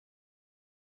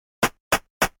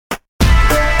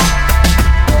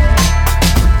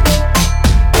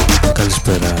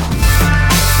Καλησπέρα.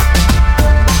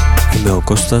 Είμαι ο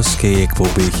Κώστας και η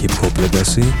εκπομπή Hip Hop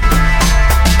Legacy.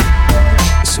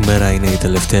 Σήμερα είναι η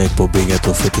τελευταία εκπομπή για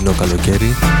το φετινό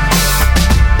καλοκαίρι.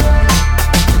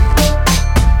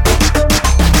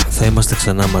 Θα είμαστε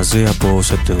ξανά μαζί από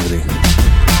Σεπτέμβρη.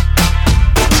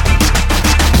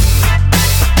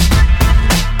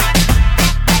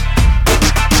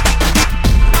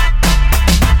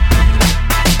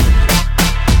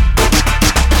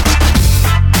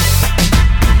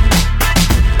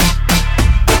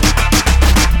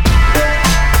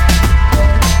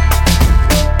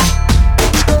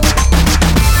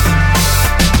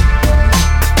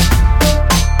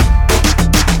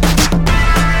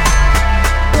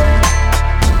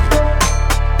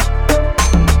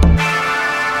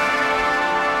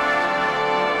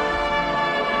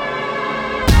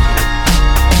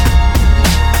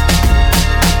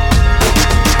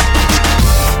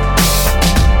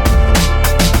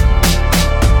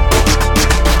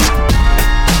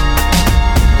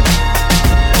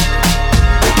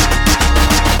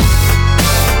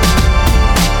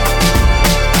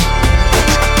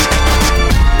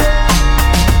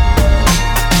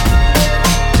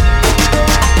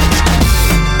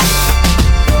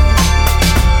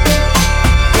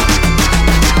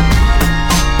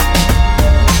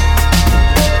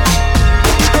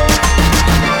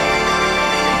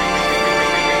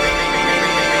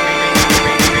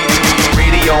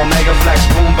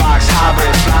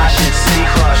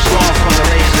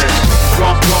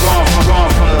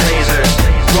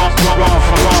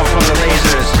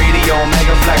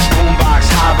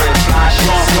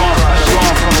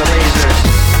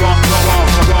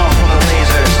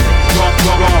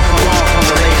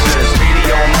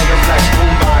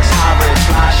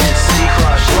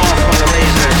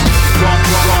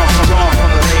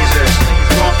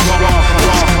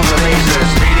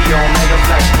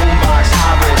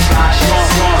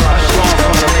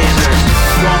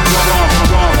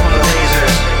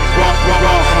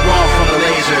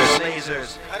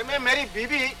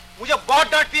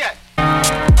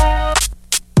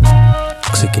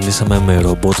 Ξεκινήσαμε με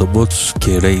Robotobots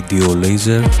και Radio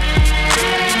Laser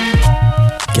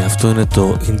και αυτό είναι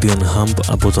το Indian Hump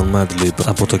από τον Madlib,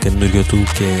 από το καινούριο του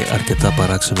και αρκετά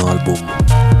παράξενο άλμπουμ.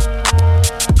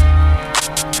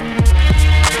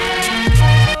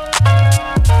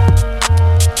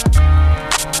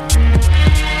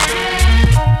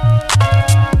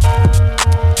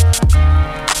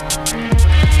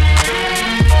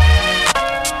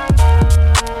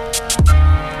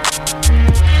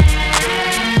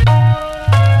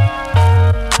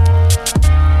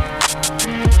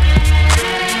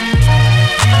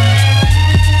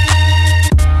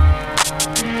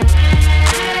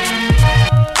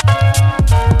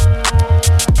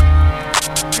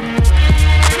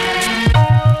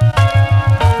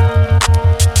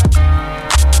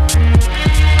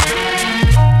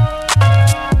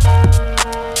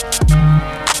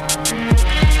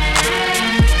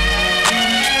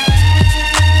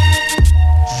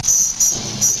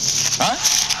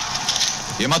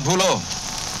 मत भूलो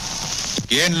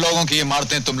कि इन लोगों की ये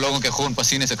इमारतें तुम लोगों के खून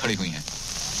पसीने से खड़ी हुई हैं।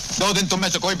 2 दिन तुम में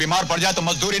से कोई बीमार पड़ जाए तो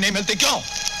मजदूरी नहीं मिलती क्यों?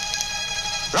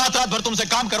 रात रात भर तुमसे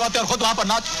काम करवाते और खुद वहां पर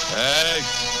नाच।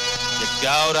 ये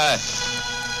क्या हो रहा है?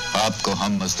 आपको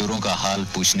हम मजदूरों का हाल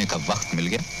पूछने का वक्त मिल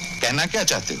गया। कहना क्या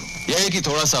चाहते हो? यही कि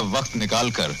थोड़ा सा वक्त निकाल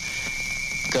कर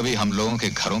कभी हम लोगों के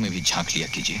घरों में भी झांक लिया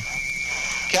कीजिए।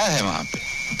 क्या है वहां पे?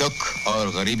 दुख और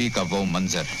गरीबी का वो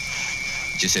मंजर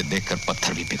जिसे देखकर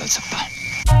पत्थर भी पिघल सकता है।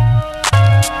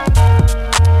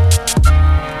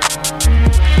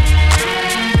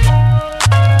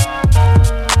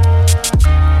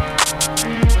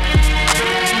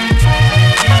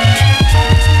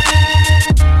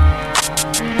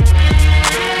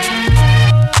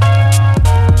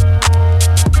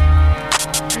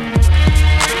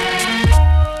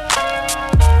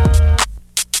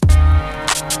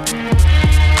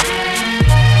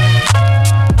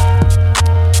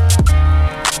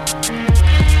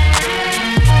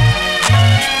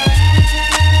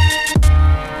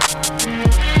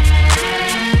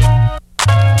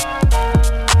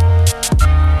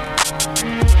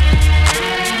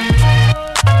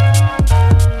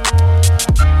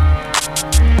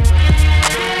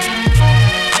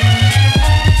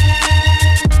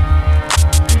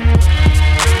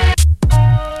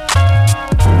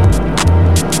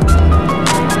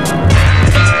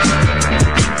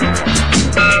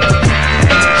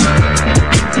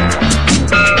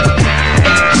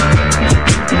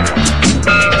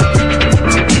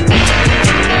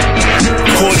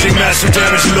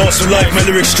 loss of life, my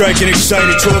lyrics striking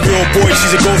excited. 12-year-old boy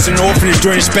sees a ghost in an orphanage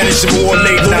during the Spanish Civil War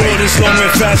late night. The world is long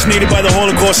and fascinated by the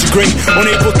Holocaust is great. On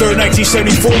April 3rd,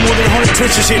 1974, more than 100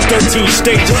 twitches hit 13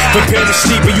 states. Prepare to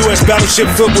sleep, a U.S. battleship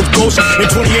filled with ghosts in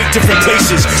 28 different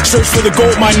places. Search for the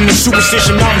gold mine in the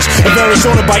Superstition Mountains of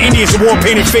Arizona by Indians with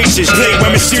war-painted faces. Plagued by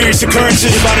mysterious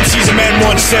occurrences about MCs, a man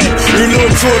once said. You're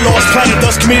lured to a lost planet,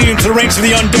 thus committing into the ranks of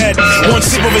the undead. One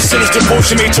sip of a sinister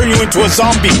potion may turn you into a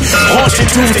zombie. Haunted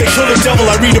tombs, they kill the devil.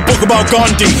 I read a book about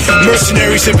Gandhi.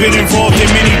 Mercenaries have been involved in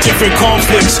many different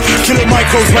conflicts. Killer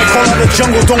microbes might call out the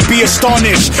jungle, don't be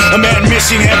astonished. A man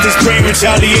missing, half his brain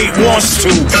retaliate, wants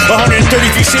to. 133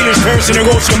 sailors perish and their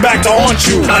ghosts come back to haunt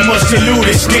you. I must elude,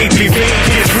 escape, evade,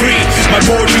 get free. My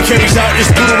poetry carries out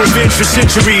this brutal revenge for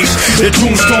centuries. The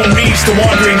tombstone reads the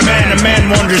wandering man, a man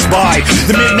wanders by.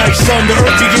 The midnight sun, the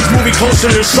earth begins moving closer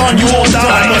to the sun, you all die.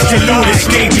 I must elude,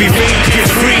 escape, evade, get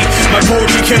free. My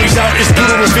poetry carries out this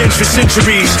brutal revenge for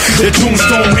centuries. The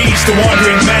tombstone reads the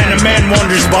wandering man, a man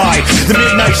wanders by. The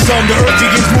midnight sun, the earth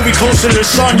begins moving closer to the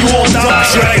sun, you all die.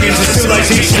 Dragons, a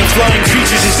civilization of flying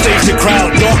creatures enslaves the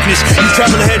crowd. Darkness, you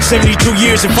travel ahead 72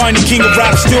 years and find the king of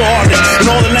rap still harness. And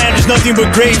all the land is nothing but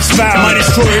graves found. My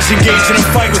destroyers engaged in a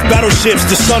fight with battleships.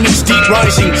 The sun is deep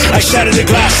rising. I shatter the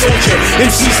glass soldier.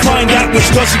 MCs find that which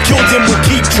doesn't kill them will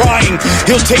keep trying.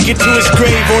 He'll take it to his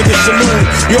grave or the saloon.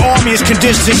 Your army is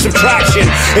condensed in subtraction.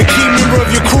 A key member of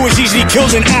your crew is easily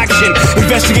killed in action.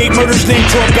 Investigate murders linked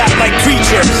to a bat-like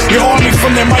creature. Your army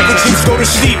from their microchips go to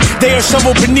sleep. They are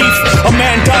shoveled beneath. A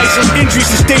man dies from injuries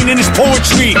sustained in his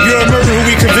poetry. You're a murderer who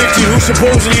we convicted, who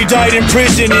supposedly died in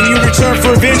prison, and you return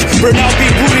for revenge, but now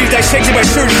being brutally dissected by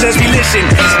surgeons as we listen.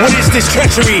 What is this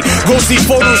treachery? Ghostly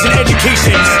photos and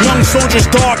education. Young soldiers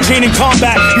dark, chained in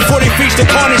combat before they face the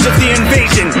carnage of the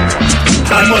invasion.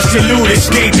 I must elude,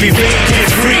 escape, evade,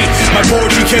 get free. My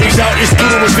poetry carries out this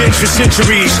brutal revenge for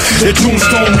centuries. The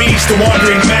tombstone reads the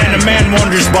wandering man, a man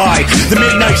wanders by. The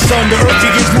midnight sun, the earth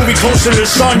begins moving closer to the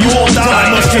sun, you all die.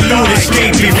 I must elude,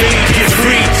 escape, evade, get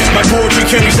free. My poetry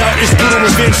carries out this brutal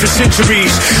revenge for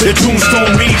centuries. The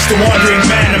tombstone reads the wandering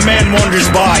man, a man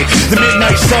wanders by. The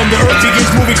midnight sun, the earth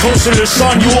begins moving closer to the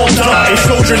sun, you all die. A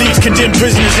soldier leads condemned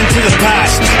prisoners into the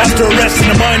past. After arrest in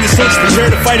the mind, the soldiers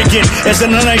prepare to fight again as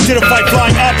an unidentified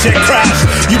flying object crash.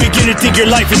 You begin to think your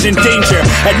life is in danger.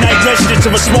 At night, residents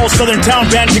of a small southern town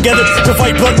band together to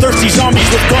fight bloodthirsty zombies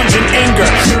with guns and anger.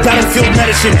 Battlefield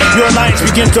medicine, your alliance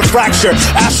begins to fracture.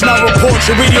 Astronaut reports,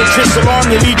 your radio trips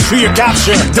alarm that leads to your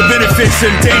capture. The benefits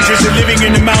and dangers of living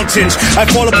in the mountains. I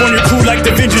fall upon your crew like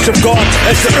the vengeance of God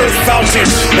as the earth fountains.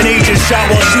 An agent shot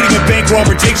while shooting a bank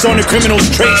robber takes on the criminal's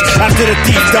traits after the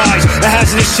thief dies. A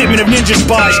hazardous shipment of ninja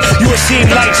spies. You are seeing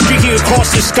light streaking across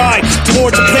the sky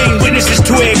towards a plane. Witnesses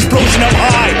to an explosion up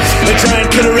high. A giant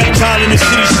killer reptile in the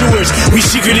city sewers. We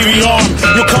secretly rearm.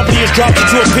 Your company is dropped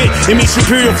into a pit and meet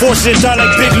superior forces and die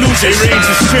like big losers. A range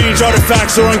of strange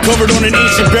artifacts are uncovered on an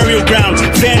ancient burial ground.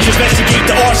 Fans investigate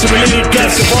the arson-related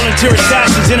deaths of volunteer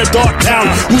assassins in a dark town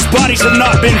whose bodies have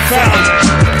not been found.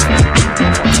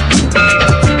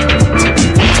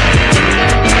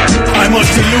 I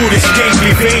must elude, escape,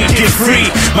 evade, get free.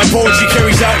 My poetry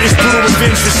carries out this brutal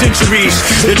revenge for centuries.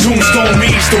 The tombstone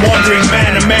reads the wandering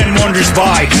man, a man wanders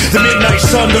by. The midnight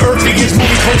sun, the earth begins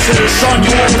moving closer to the sun,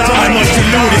 you all die. I must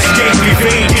elude, escape,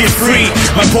 evade, get free.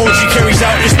 My poetry carries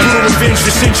out this brutal revenge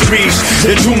for centuries.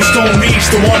 The tombstone reads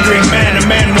the wandering man, a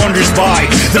man wanders by.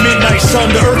 The midnight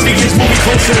sun, the earth begins moving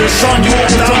closer to the sun, you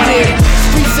all die.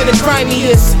 Streets of the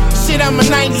grimiest, shit, I'm a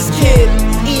 90s kid.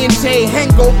 E&J,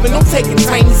 hang open, I'm taking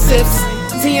tiny sips.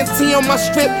 TNT on my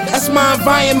strip, that's my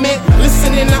environment.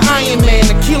 Listening to Iron Man,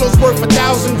 a kilo's worth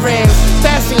 1,000 grams.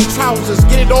 Fashion trousers,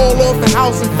 get it all off the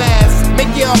house and fast.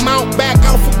 Make your amount back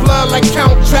out for blood like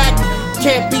Count Track.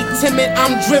 Can't be timid,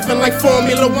 I'm driven like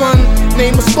Formula One.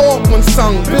 Name a store one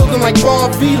sung, building like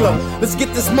Bob Vila. Let's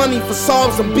get this money for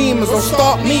Saabs and Beamers, or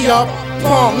start me up,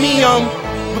 palm me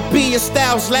but be your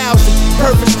style's lousy.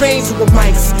 Perfect stranger with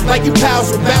mics, like you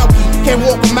pals with Balky. Can't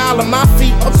walk a mile on my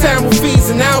feet, uptown with fees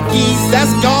and alkies.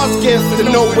 That's God's gift to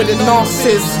know where the north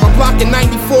is. I'm blocking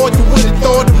 94, you would've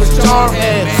thought it was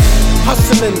Jarhead.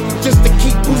 Hustling just to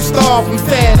keep you starved and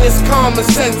fed. It's common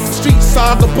sense, street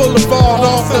side, the boulevard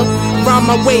author. Round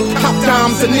my way, cop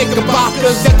dimes and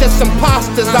knickerbockers. They're just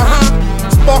imposters,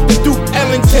 Spark the Duke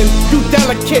Ellington, you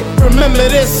delicate, remember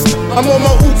this. I'm on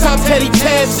my Utah Teddy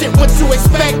Ted shit, what you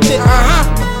expected,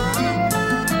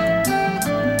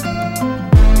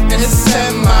 It's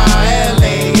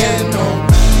M-I-L-A-N-O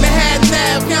Manhattan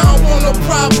Ave, y'all want no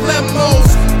problemos.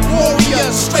 Warrior,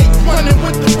 straight running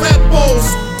with the rebels.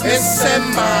 It's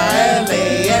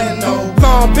M-I-L-A-N-O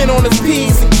Long been on his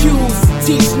P's and Q's.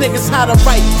 Teach niggas how to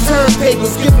write turn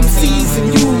papers, give them C's and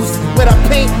U's.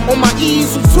 On my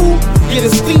easel too,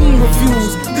 getting Steam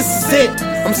reviews. This is it,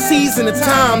 I'm seizing the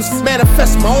times.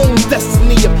 Manifest my own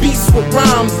destiny, a beast with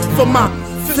rhymes. For my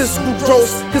fiscal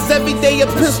growth, cause every day a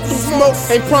pistol smoke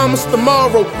ain't promised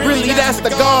tomorrow. Really, that's the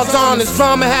God's honest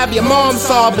drama. Have your mom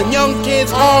sobbing, young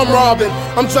kids arm robbing.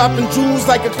 I'm dropping jewels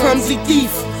like a clumsy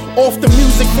thief. Off the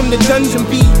music from the dungeon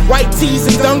beat. White tees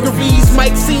and dungarees,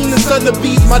 Mike seen this other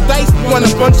beats. My dice won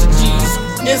a bunch of G's.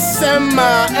 It's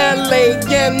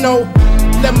M-I-L-A, no.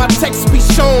 Let my text be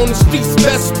shown, the streets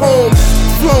best poems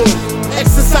flown.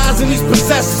 Exercising these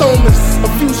possessed omens. A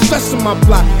few stress on my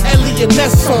block, Elliot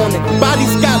Ness on it.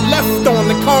 Bodies got left on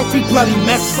the concrete, bloody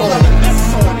mess on it.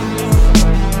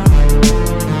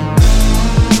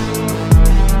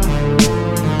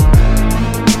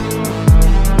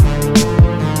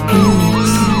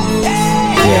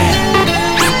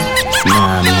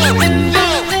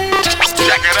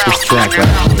 Track right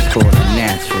here is called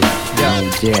Natural.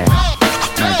 Yeah.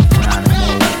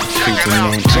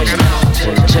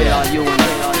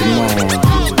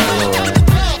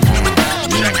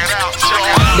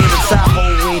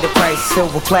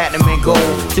 Silver, platinum, and gold.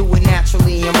 Do it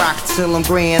naturally and rock it till I'm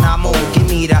gray and I'm old. Give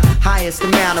me the highest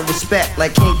amount of respect,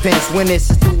 like Kingpins. When this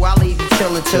is through, I'll leave you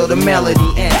chillin' till the melody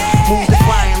ends. Move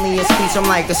defiantly in speech, I'm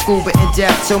like a scuba in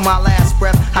depth. Till my last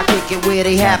breath, I kick it where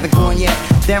they haven't gone yet.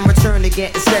 Then return to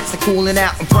getting sex and cooling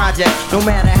out in project. No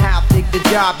matter how thick the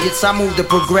job gets, I move to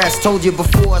progress. Told you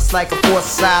before, it's like a force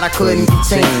aside I couldn't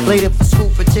contain. Later for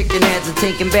scooping chicken heads and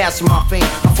taking baths from my fame.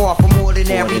 I'm far from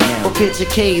ordinary, but picture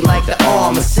K like the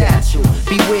arm of satchel.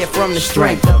 Beware from the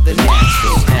strength of the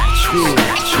natural.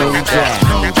 No doubt,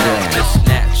 no doubt. It's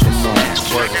natural,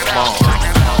 work it on.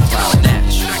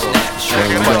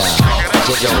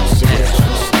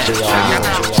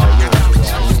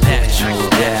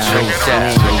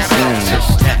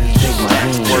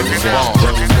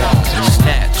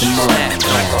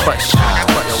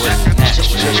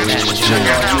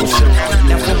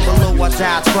 Now from below I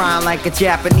die trying like a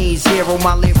Japanese hero.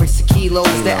 My lyrics are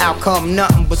kilos, the outcome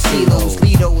nothing but silos.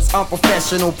 Lidos,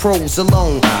 unprofessional pros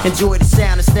alone. Enjoy the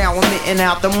sound of sound emitting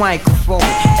out the microphone.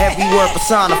 Every word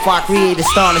personified, create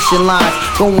astonishing lines.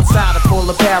 Go inside to pull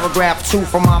a paragraph or two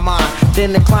from my mind.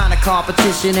 Then decline the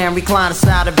competition and recline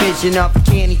aside a vision of a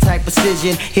candy type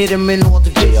precision. Hit them in all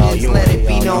divisions, let it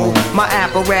be known. My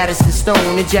apparatus is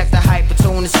stone. Inject the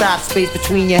hypertone inside space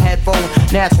between your headphones.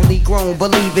 Naturally grown,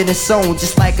 believe in its own,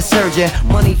 just like a surgeon.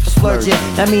 Money for splurging,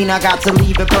 that mean I got to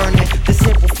leave it burning. The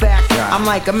simple fact, I'm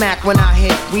like a Mac when I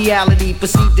hit reality.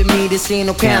 Perceived to me, this ain't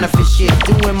no counterfeit shit.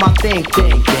 Doing my thing,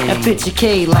 and picture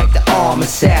K like the arm of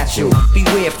satchel.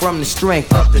 Beware from the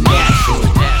strength of the natural.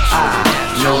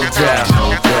 No doubt,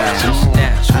 no doubt.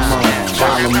 Come on,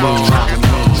 follow me, no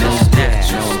doubt,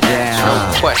 no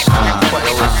question,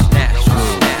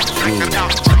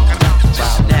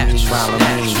 follow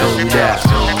me, no doubt,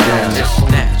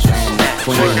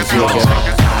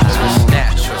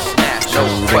 no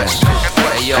question.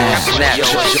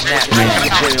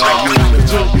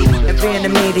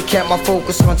 Abandoned kept my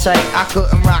focus on tight. I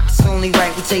couldn't rock, it's only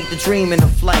right we take the dream in the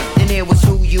flight. Then there was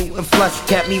who you and Flush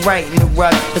kept me right in the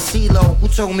rut. The CeeLo who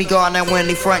told me God that when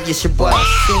they front you should bust.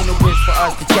 Seen the wish for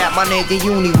us to chat, my nigga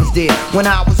Uni was there. When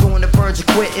I was on the verge of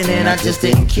quitting and I just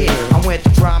didn't care. I went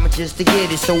through drama just to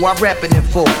get it, so I rep it in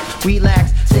full.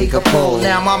 Relax, take a pull.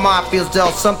 Now my mind feels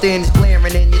dull, something is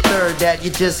glaring in your third that you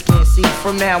just can't see.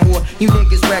 From now on, you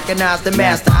niggas recognize the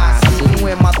master I see.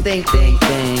 When my thing,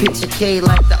 picture K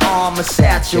like the arm of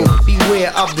satchel.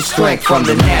 Beware of the strength from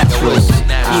the natural.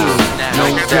 Yeah,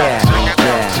 no doubt, no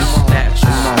doubt.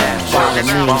 Follow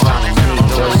me, no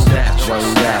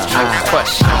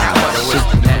question.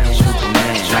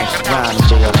 Like the rhyme,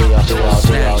 no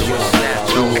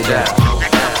doubt.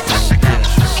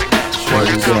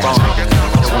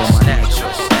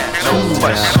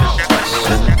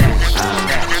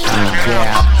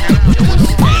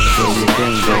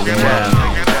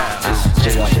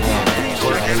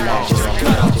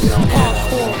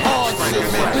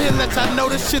 I know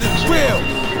this shit is real.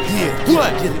 Yeah,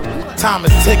 what? Time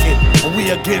is ticking, and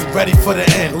we are getting ready for the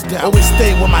end. Always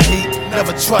stay with my heat,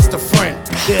 never trust a friend.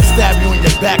 They'll stab you in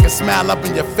your back and smile up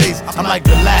in your face. I'm like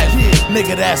the last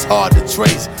nigga that's hard to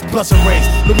trace. Plus a race,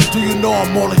 little do you know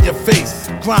I'm all in your face.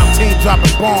 Grime team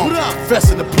dropping bombs,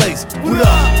 fest in the place. What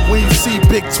up? When you see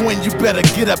Big Twin, you better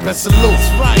get up and salute.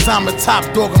 Cause I'm the top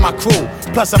dog of my crew.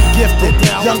 Plus I'm gifted,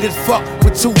 young as fuck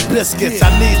with 2 biscuits. I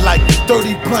need like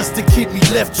 30 blunts to keep me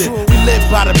lifted. We live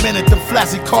by the minute, the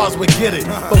flashy cars would get it.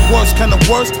 But worse kinda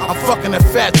worse, I'm fucking a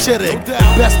fat chick.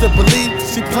 Best to believe,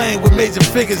 she playing with major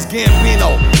figures.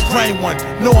 Gambino, brain one,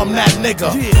 no I'm that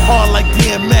nigga. Hard like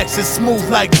DMX and smooth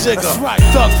like Jigga.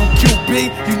 Thug from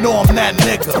QB, you know I'm that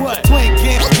nigga.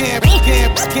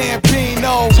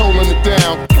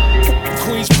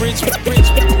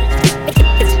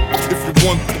 If you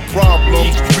want the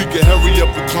problems, we can hurry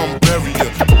up and come bury ya.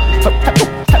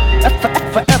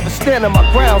 Forever stand on my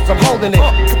grounds, I'm holding it.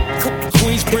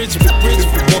 Queensbridge, if you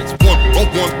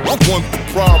want the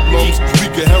problems, we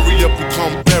can hurry up and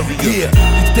come bury ya. Yeah,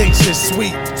 you think shit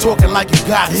sweet, talking like you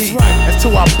got heat.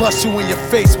 Until I bust you in your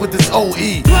face with this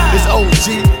OE. This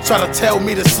OG try to tell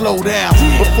me to slow down.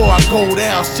 Before I go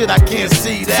down, shit, I can't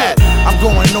see that. I'm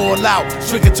going all out,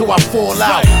 trigger till I fall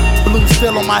out. Blue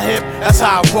still on my hip, that's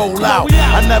how I roll out.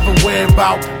 I never worry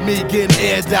about me getting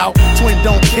aired out. Twin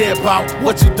don't care about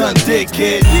what you done did,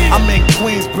 kid. I'm in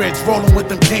Queensbridge, rolling with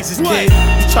them gangsters, kid.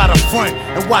 You try to front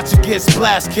and watch it get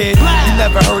splashed, kid. You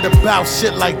never heard about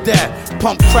shit like that.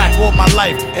 Pump crack all my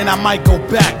life, and I might go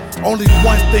back. Only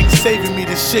one thing saving me,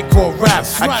 this shit called rap.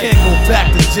 I can't go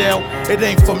back to jail, it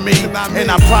ain't for me.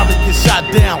 And I probably get shot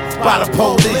down by the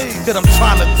police. Cause I'm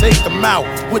trying to take them out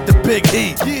with the big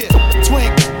heat.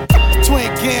 Twin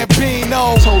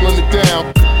Gambino, holding it down.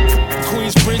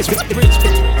 Queensbridge.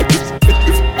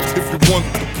 If you want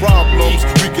the problems,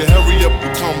 we can hurry up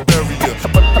and come bury ya.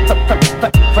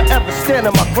 Forever stand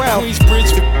on my ground.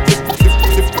 Queensbridge. If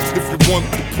you want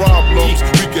the problems,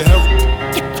 we can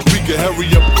hurry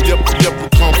up and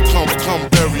come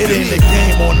bury ya. It ain't a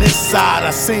game on this side,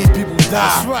 I seen people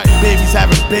die. Babies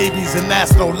having babies, and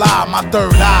that's no lie. My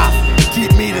third eye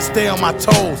keep me to stay on my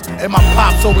toes. And my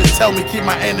pops always tell me keep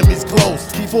my enemies close.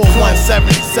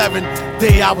 4177,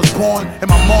 day I was born, and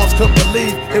my moms couldn't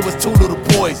believe it was two little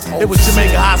boys. It was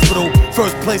Jamaica Hospital,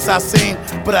 first place I seen.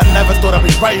 But I never thought I'd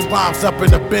be writing rhymes up in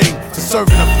the Bing to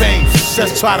serving the fame.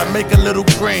 Just try to make a little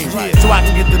cream so I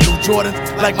can get the new Jordans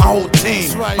like my whole team.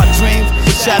 My dreams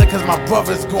were shattered cause my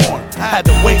brother's gone. I had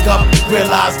to wake up,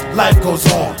 realize life goes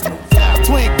on.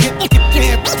 Twin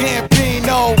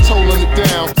Gambino, holding it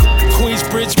down.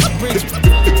 Queensbridge.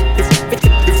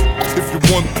 If you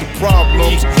want the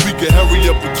problems, we can hurry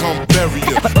up and come bury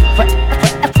ya.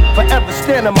 Forever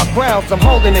stand on my grounds, I'm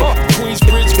holding it.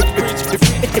 Queensbridge.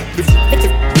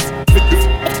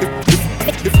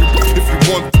 If you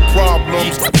want the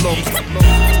problems,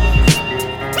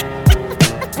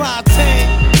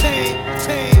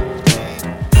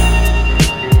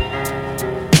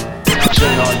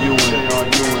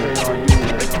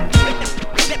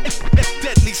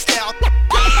 Deadly style.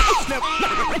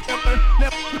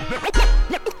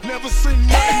 Never seen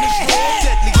nothing this raw.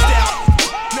 Deadly style.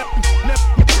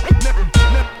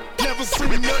 Never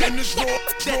seen nothing this raw.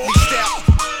 Deadly style.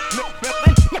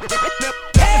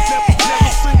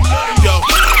 Never seen nothing. Yo.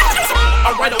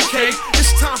 Alright, okay.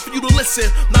 It's time for you to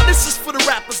listen. Now this is for the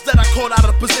rappers that I caught out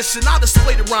of position. I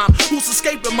display the rhyme. Who's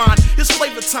escaping mine? It's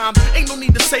flavor time. Ain't no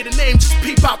need to say the name. Just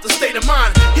peep out the state of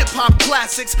mind. Hip hop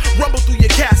classics rumble through your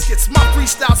caskets. My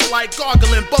freestyles are like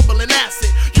gargling, bubbling acid.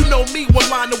 You know me, one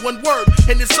line to one word,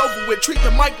 and it's over with. Treat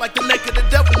the mic like the neck of the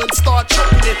devil and start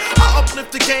choking it. I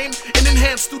uplift the game and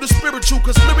enhance through the spiritual.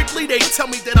 Cause lyrically they tell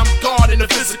me that I'm God in the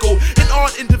physical. An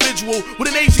art individual with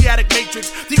an Asiatic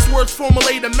matrix. These words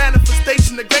formulate a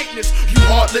manifestation of greatness. You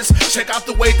heartless, check out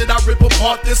the way that I rip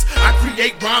apart this. I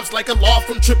create rhymes like a law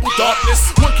from triple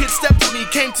darkness. One kid stepped to me,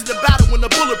 came to the battle in the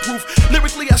bulletproof.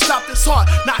 Lyrically I stopped his heart,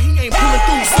 now he ain't pulling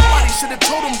through. Somebody should have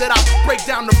told him that I break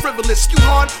down the frivolous. You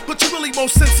hard, but you're really more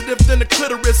sensitive than the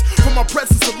clitoris. From my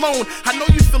presence alone, I know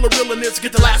you feel a realness.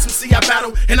 Get the last MC I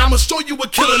battle, and I'ma show you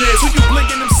what killing is. Who you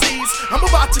blinking MCs? I'm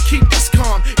about to keep this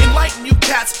calm. Enlighten you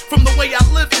cats from the way I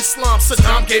live Islam.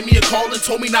 Saddam gave me a call and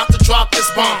told me not to drop this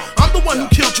bomb. I'm the one who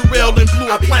killed Jarrell and blew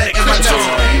a planet in my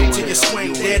tongue. Till you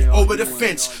swing dead over the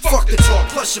fence. Fuck the talk,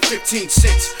 plus your 15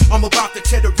 cents. I'm about to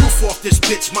tear the roof off this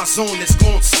bitch. My zone is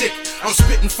gone sick. I'm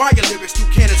spitting fire lyrics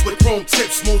through cannons with chrome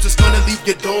tips. Moses gonna leave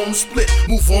your dome split.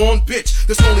 Move on, bitch.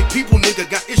 There's only people, nigga,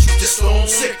 got issues just stone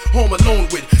sick. Home alone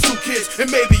with 2 kids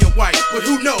and maybe a wife. But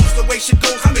who knows, the way shit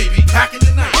goes, I may be packing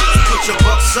tonight. Put your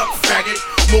bucks up, faggot.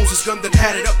 Moses gun done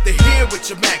had it up to here with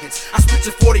your maggots. I spit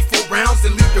your 44 rounds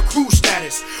and leave your crew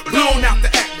status. Blown out the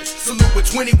Atlas. Salute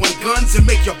with 21 guns and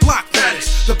make your block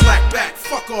vanish. The black back,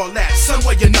 fuck all that. Son,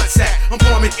 where your nuts at? I'm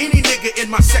bombing any nigga in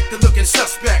my sector looking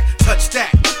suspect. Touch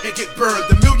that and get burned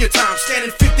a million times.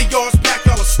 Standing 50 yards back,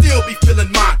 y'all'll still be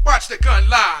feeling mine. Watch the gun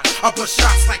line. I bust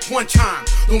shots like one time.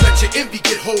 Don't let your envy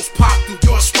get holes pop through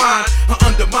your spine. I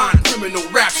undermine criminal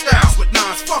rap styles with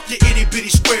nines. Fuck your itty bitty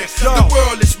squares. The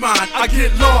world is mine. I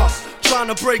get lost trying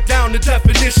to break down the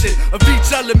definition of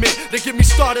each element that get me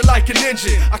started like an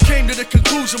engine. I came to the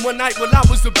conclusion one night when I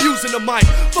was abusing the mic.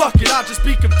 Fuck it, I'll just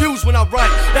be confused when I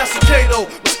write. That's okay though.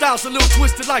 styles a little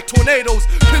twisted like tornadoes.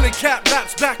 Peeling cap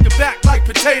raps back to back like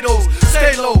potatoes.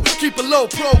 Stay low, keep it low,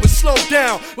 pro, and slow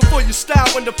down before you style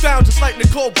when the found just like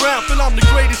Nicole Brown. Feel I'm the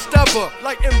greatest ever,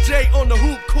 like MJ on the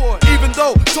hoop court. Even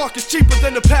though talk is cheaper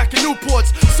than a pack of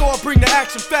Newports, so I bring the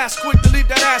action fast, quick to leave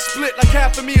that ass split like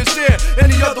half of me is there.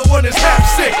 Any other one is half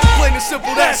sick. Plain and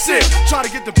simple, that's it. Try to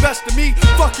get the best of me,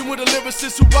 fucking with a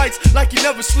lyricist who writes like he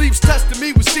never sleeps, testing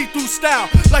me with see-through style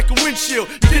like a windshield.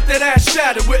 You get that ass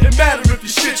shattered, wouldn't matter if your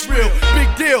shit's real.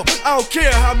 Big deal, I don't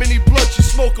care how many blunts you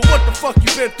smoke or what the fuck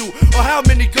you been through, or how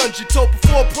many guns you told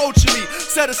before approaching me.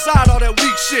 Set aside all that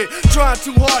weak shit, trying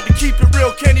too hard to keep it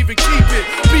real, can't even keep it.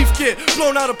 Beef get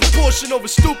blown out of proportion over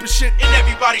stupid shit, and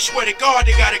everybody swear to God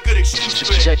they got a good excuse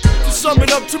for it. To sum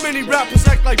it up, too many rappers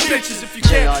act like bitches. If you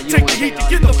can't take the heat, to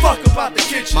get the fuck up out the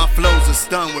kitchen. My flows are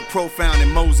stunned with profound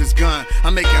and Moses gun. I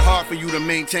make it hard for you to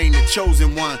maintain the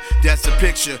chosen one. That's a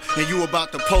picture, and you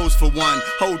about to pose for one.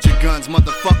 Hold your guns,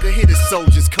 motherfucker, here the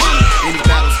soldiers come. Any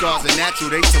battle scars are natural,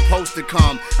 they supposed to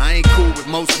come. I ain't cool with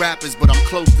most rappers, but I'm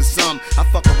close to some. I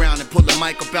fuck around and pull the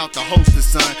mic about the holster,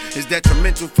 son. It's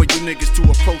detrimental for you niggas to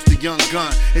approach the young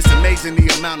gun. It's amazing the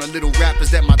amount of little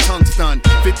rappers that my tongue stunned.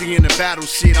 50 in the battle,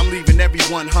 shit, I'm leaving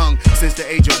everyone hung. Since the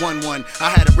age of 1-1, I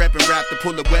had a rep and rap to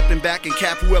pull the weapon back and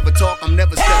cap whoever talk, I'm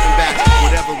never stepping back.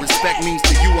 Whatever respect means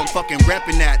to you, I'm fucking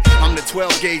repping that. I'm the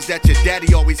 12 gauge that your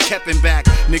daddy always kept in back.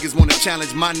 Niggas wanna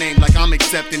challenge my name like I'm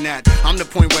accepting that. I'm the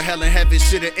point where hell and heaven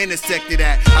should've intersected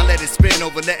at. I let it spin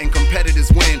over letting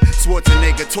competitors win.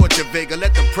 Schwarzenegger, torture Vega,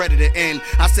 let the predator in.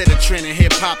 I set a trend in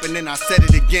hip hop and then I said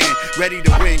it again. Ready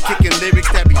to win, kicking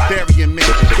lyrics that be burying men.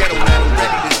 Ghetto metal,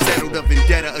 ready to settle the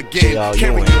vendetta again.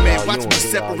 Carry your man, watch me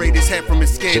separate his head from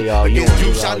his skin. Against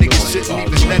you, y'all niggas shouldn't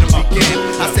even let him begin.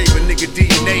 I save a nigga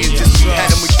DNA and just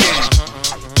had him again.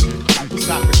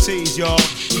 Socrates, y'all.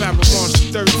 Pharaoh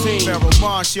Marsh 13. Pharaoh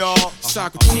Marsh, y'all.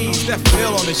 Socrates, that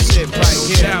feel on this shit right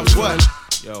here. That what?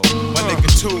 Yo, my nigga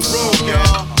too rude,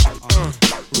 y'all.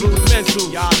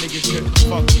 Rudimental. Y'all niggas couldn't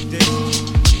fuck with this.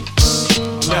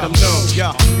 Let them know.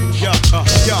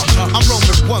 I'm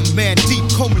roaming one man deep,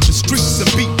 combing the streets and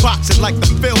beatboxing like the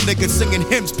Phil niggas singing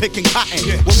hymns, picking cotton.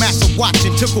 With massive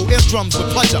watching, tickle eardrums with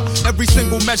pleasure. Every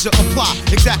single measure apply,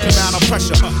 exact amount of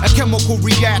pressure. A chemical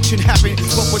reaction happened,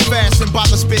 but was fastened by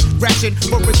the spit ration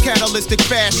for its catalytic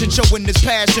fashion, showing his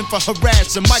passion for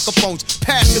harassing microphones.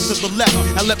 Pass it to the left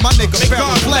and let my nigga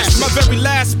Pharaoh blast. My very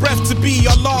last breath to be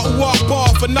Allah who walk bar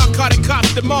for narcotic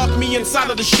cops that mark me inside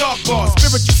of the shark bar.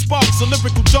 Spiritual sparks, a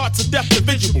lyrical darts of death to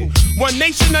visual. One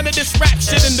nation under this rap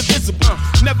shit indivisible.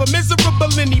 Never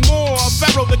miserable anymore.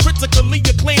 Pharaoh, the critically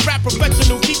acclaimed rap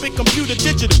professional, keep it computer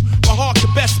digital. My heart the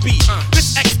best be.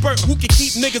 This expert who can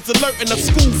keep niggas alert in a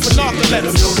school for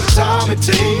narcolepsy. Know the time it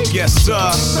takes. Yes, sir.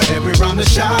 For every rhyme to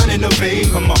shine in the vein.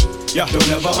 Come on. Yeah.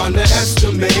 Don't ever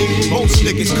underestimate. Most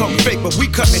niggas come fake, but we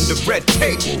cutting the red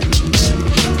tape.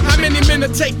 How many men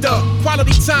to take the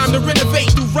quality time to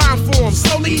renovate through rhyme forms?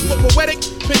 Slowly for poetic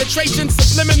penetration,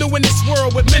 subliminal in this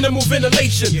world with minimal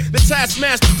ventilation. The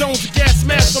taskmaster domes the gas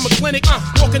mask from a clinic,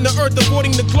 walking the earth,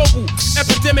 avoiding the global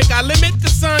epidemic. I limit the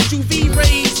sun's UV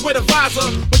rays with a visor.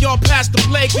 When y'all pass the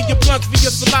plague with your blunts for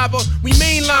your saliva, we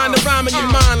mainline the rhyme in your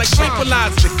mind like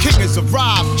tranquilizer. The king has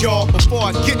arrived, y'all. Before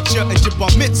I get you at your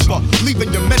bar mitzvah,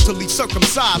 leaving you mentally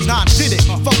circumcised. Nah, I did it.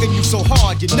 Fucking you so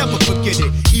hard, you never forget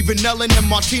it. Even Ellen and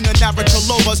Martina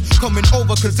Navratilovan's coming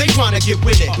over cause they tryna get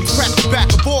with it. Crack the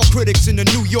back of all critics in the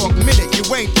New York Minute. You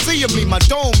ain't seeing me, my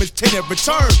dome is tinted.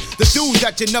 Return the dudes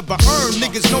that you never earned.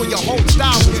 Niggas know your whole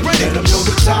style is rented. Let them know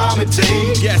the time it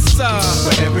takes. Yes, sir.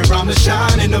 For every rhyme to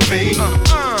shine in the vein.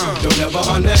 Don't ever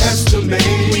underestimate.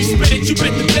 We spit it, you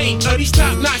bit the bait. These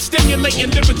top-notch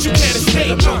stimulating lyrics you can't escape.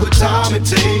 Let them know the time it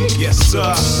takes. Yes, sir.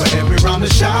 For every rhyme to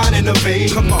shine in the vein.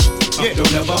 Come on. Yeah.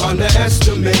 Don't ever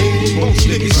underestimate. Most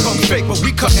niggas come fake, but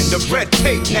we cutting the red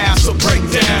tape now, so break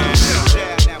down.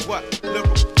 Now what?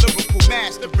 Lyrical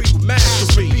mastery.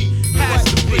 Mastery. Has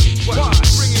to be. What?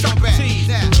 Bring it back.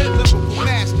 Now, lyrical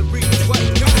mastery. What?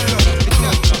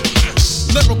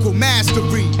 Lyrical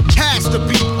mastery has to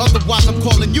be, otherwise I'm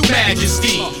calling you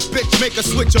Majesty. Bitch, make a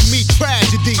switch on me,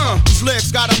 tragedy. These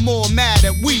lyrics got them more mad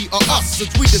at we or us as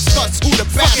we discuss who the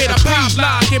best. Fuck it, I pop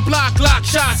lock and block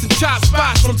shots and chop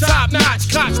spots from top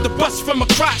notch. Catch the bus from a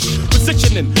crotch.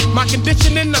 Positioning, my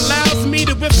conditioning allows me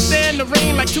to withstand the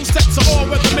rain like two sets of all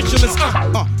weather Michelin's.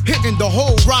 Hitting the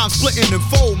whole rhyme, splitting and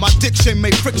fold. My diction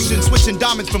make friction, switching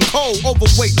diamonds from cold.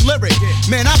 Overweight lyric,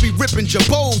 man, I be ripping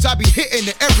jabos. I be hitting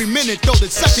it every minute, though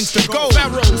there's seconds to go.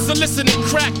 Pharaoh, soliciting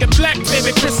crack and black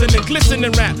baby christening,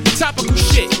 glistening rap, topical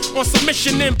shit on some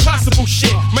Mission Impossible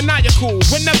shit. Maniacal,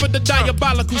 whenever the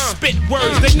diabolical spit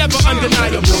words, they never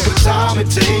undeniable. Know what time it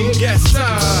takes. Yes,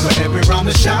 sir. For every rhyme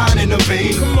to shine in the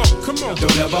vein. Come on, come on.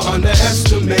 Don't ever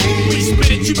underestimate. We spit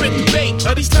it, you bit the bait.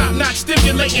 Of these top-notch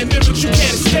stimulating lyrics you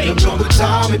can't escape. Know what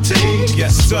time it takes.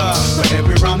 Yes, sir. For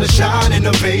every rhyme to shine in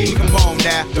the vein. Come on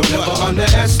now. Don't ever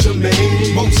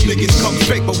underestimate. Most niggas come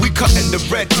fake, but we cutting the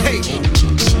red tape.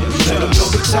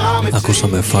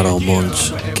 Ακούσαμε Pharaoh Monch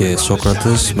και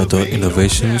Socrates με το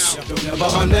Innovations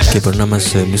και περνάμε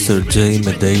σε Mr. J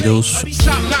Medeiros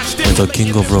με το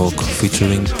King of Rock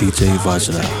featuring DJ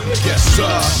Vajra.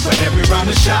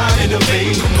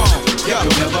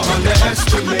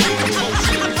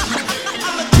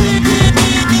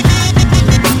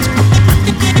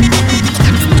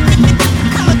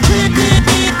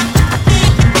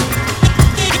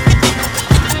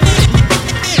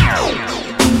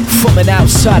 From an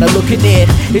outsider looking in,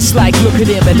 it's like look at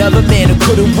him, another man who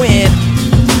couldn't win.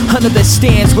 Under the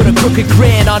stands with a crooked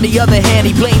grin. On the other hand,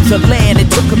 he blames the land and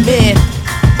took him in.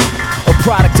 A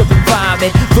product of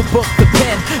environment, the book, the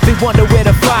pen, they wonder where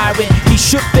to fire it. He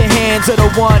shook the hands of the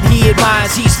one he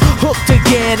admires. He's hooked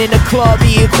again in the club,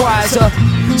 he acquires a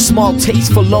small taste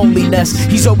for loneliness.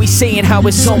 He's always saying how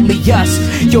it's only us.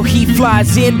 Yo, he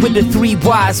flies in with the three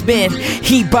wise men.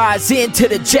 He buys into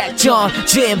the Jack John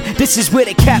Jim. This is where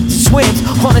the captain swims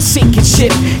on a sinking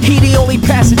ship. He the only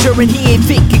passenger and he ain't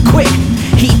thinking quick.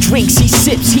 He drinks, he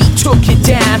sips, he took it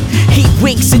down. He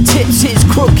winks and tips his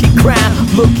crooked crown.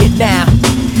 Look at now,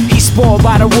 he's spoiled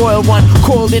by the royal one.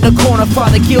 Coiled in a corner,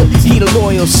 father guilt, he the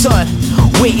loyal son.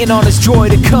 Waiting on his joy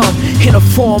to come in the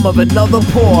form of another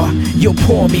pour. You'll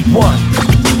pour me one.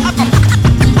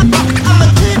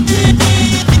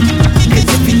 Cause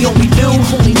if he only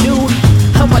knew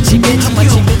how much he meant to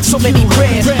you. So many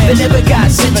prayers that never got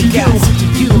sent to you.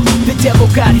 The devil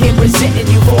got him resenting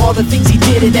you for all the things he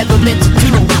did and never meant to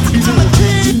do.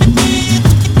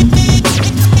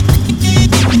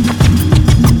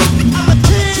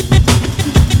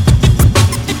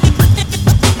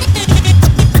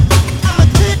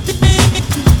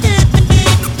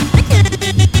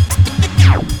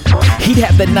 He'd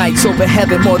have the nights over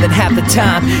heaven more than half the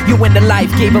time. You in the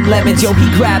life gave him lemons, yo, he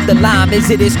grabbed the lime. Is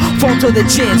it his fault or the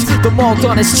gins? The malt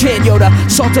on his chin, yo, the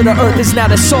salt of the earth is now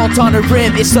the salt on the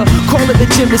rim. It's the call of the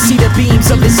gym to see the beams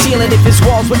of the ceiling. If his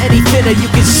walls were any thinner, you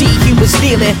could see he was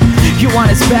kneeling. You on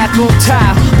his bathroom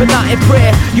tile, but not in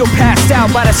prayer. You're passed out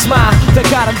by the smile that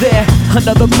got him there.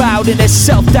 Another bout in his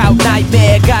self-doubt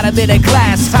nightmare. Got him in a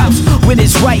glass house with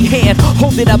his right hand,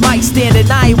 holding a mic stand,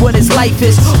 denying what his life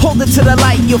is. Hold it to the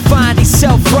light, you'll find he's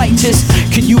self-righteous.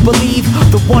 Can you believe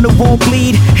the one who won't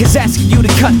bleed is asking you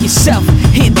to cut yourself?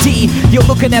 Indeed, you're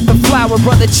looking at the flower,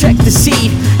 brother, check the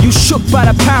seed. You shook by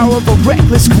the power of a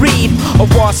reckless greed. A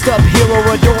washed up hero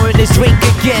adoring his drink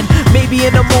again. Maybe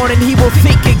in the morning he will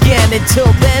think again.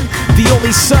 Until then, the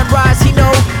only sunrise he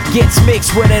know gets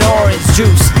mixed with an orange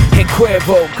juice and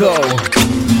Cuervo go.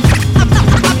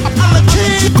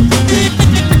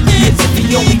 Yes, if he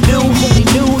only knew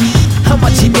how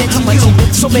much he meant to you.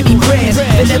 So many prayers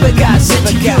that never got sent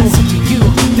to you.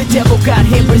 The devil got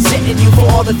him resenting you for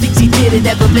all the things he did and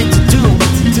never meant to do.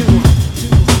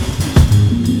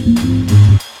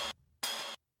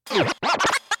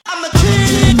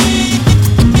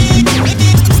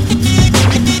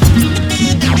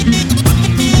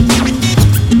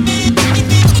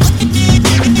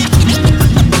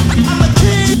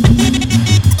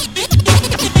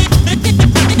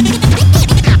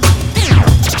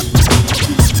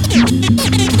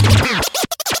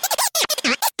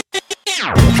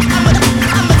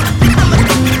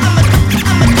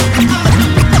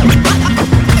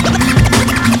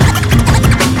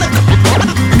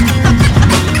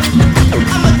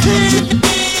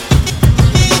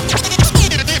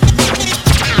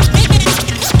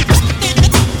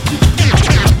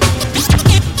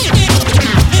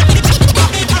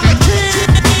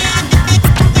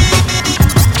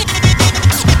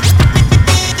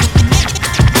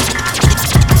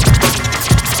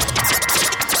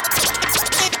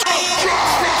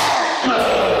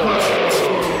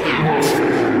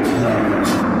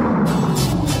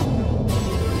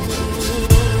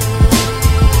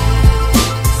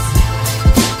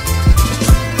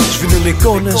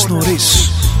 Εικόνες νωρίς.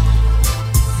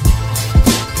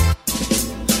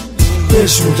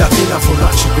 Πες μου γιατί να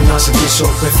φωνάξω και να ζητήσω.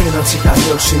 Πεθαίνω έτσι κι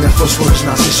αλλιώς συνεχώς χωρίς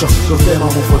να ζήσω. Το βλέμμα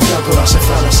μου φωτιά τώρα σε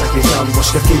θάλασσα και γάμο.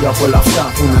 Σκεφτείτε από όλα αυτά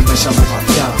που είναι μέσα μου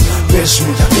βαθιά. Πες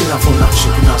μου γιατί να φωνάξω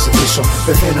και να ζητήσω.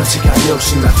 Πεθαίνω έτσι κι αλλιώς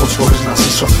συνεχώς χωρίς να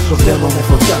ζήσω. Το βλέμμα μου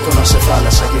φωτιά τώρα σε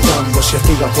θάλασσα και γάμο.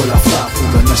 Σκεφτείτε από όλα αυτά που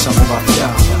είναι μέσα μου βαθιά.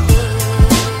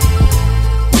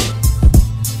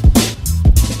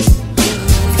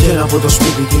 Βγαίνω από το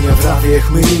σπίτι και είναι βράδυ.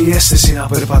 Αιχμηρή η αίσθηση να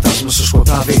περπατάς μες στο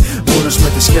σκοτάδι. Μόνος με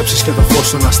τις σκέψεις και το φως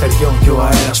των αστεριών. Και ο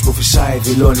αέρας που φυσάει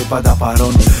δηλώνει πάντα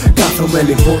παρόν. Κάθομαι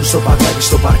λοιπόν στο παγκάκι,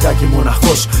 στο παρκάκι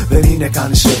μοναχός. Δεν είναι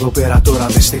κανείς εδώ πέρα τώρα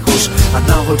δυστυχώς.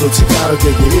 Ανάβω το τσιγάρο και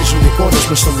γυρίζουν εικόνες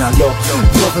μες στο μυαλό.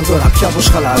 Νιώθω τώρα πια πως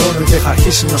χαλαρώνω και έχω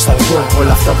αρχίσει νοσταλγώ.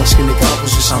 Όλα αυτά τα σκηνικά που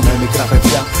ζήσαμε μικρά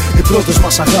παιδιά. Οι πρώτες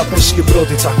μας αγάπες και οι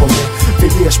πρώτοι τσακωμοί.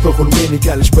 Φιλίες που έχουν μείνει κι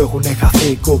άλλες που έχουν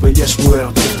χαθεί. Κοπελιές που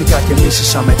ερωτεύτηκα και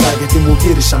μίσησα μετά γιατί μου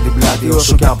γύρισαν την πλάτη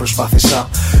όσο κι αν προσπάθησα.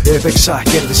 Έπαιξα,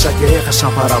 κέρδισα και έχασα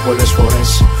πάρα πολλές φορές.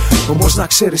 Όμως να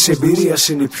ξέρεις οι εμπειρίες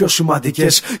είναι οι πιο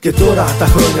σημαντικές. Και τώρα τα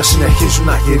χρόνια συνεχίζουν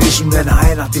να γυρίζουν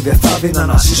ένα-ένα. Τι δεν θα δίνα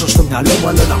να ζήσω στο μυαλό μου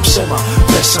άλλο ένα ψέμα.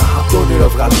 Μέσα από το όνειρο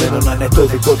βγαλμένο να είναι το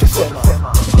δικό του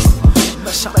θέμα.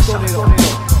 Μέσα από το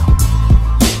όνειρο.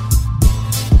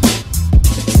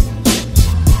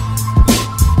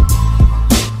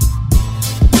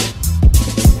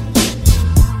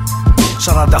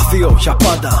 42 για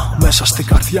πάντα μέσα στην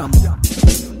καρδιά μου.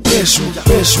 Πες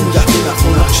μου γιατί να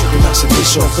φωνάξω και να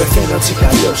ζητήσω. Πεθαίνω έτσι κι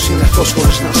αλλιώς συνεχώς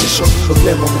χωρίς να ζήσω. Το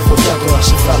βλέμμα μου φωτιά τώρα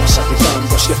σε θάλασσα κοιτάνε.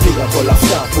 Πως και φύγα από όλα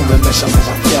αυτά που είμαι μέσα με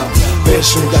βαθιά. Πες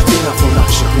μου γιατί να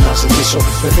φωνάξω και να ζητήσω.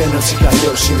 Πεθαίνω έτσι κι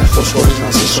αλλιώς συνεχώς χωρίς να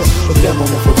ζήσω. Το βλέμμα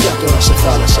μου φωτιά τώρα σε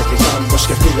θάλασσα κοιτάνε. Πως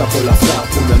και φύγα από όλα αυτά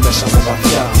που είμαι μέσα με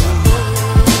βαθιά.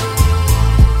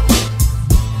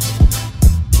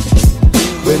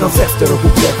 Μπαίνω δεύτερο που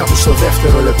κάπου στο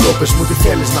δεύτερο λεπτό. Πες μου τι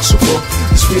θέλεις να σου πω.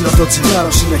 Σβήνω το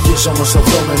τσιγάρο, συνεχίζω όμως το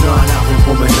δρόμενο. Ανάβω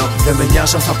επόμενο, δεν με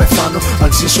νοιάζει αν θα πεθάνω. Αν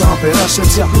ζήσω, αν περάσω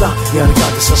έτσι απλά. Ή αν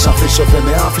κάτι σας αφήσω, δεν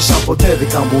με άφησαν ποτέ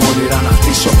δικά μου όνειρα να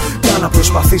χτίσω. Καν να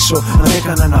προσπαθήσω, αν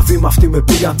έκανα ένα βήμα αυτοί με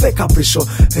πήγαν 10 πίσω.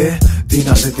 Τι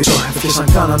να ζητήσω, ευχές αν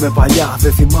κάναμε παλιά.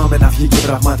 Δεν θυμάμαι να βγει και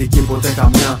πραγματική ποτέ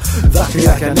καμιά.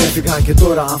 Δάκρυα κι ανέφυγαν και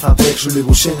τώρα αν θα τρέξουν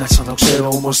λίγους ένιαξαν το ξέρω.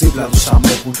 Όμως δίπλα τους θα με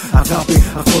έχουν αγάπη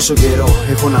από όσο καιρό.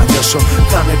 Έχω να νιώσω,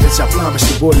 κάνετε έτσι απλά μες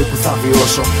στην πόλη που θα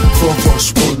βιώσω. Φόβος,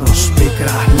 πόνος,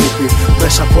 πίκρα, λύπη.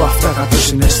 Μέσα από αυτά κάποιο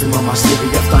συναίσθημα μας λείπει.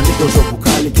 Γι' αυτό ανοίγω το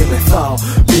μπουκάλι και μεθάω.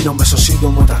 Πίνω μες στο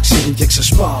σύντομο ταξίδι και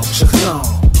ξεσπάω, ξεχνάω.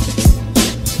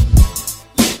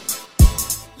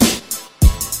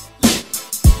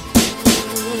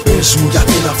 Πες μου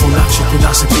γιατί να φωνάξω και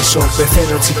να ζητήσω.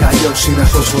 Πεθαίνω έτσι κι αλλιώς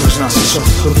συνεχώς χωρίς να ζήσω.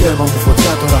 Το βλέμμα μου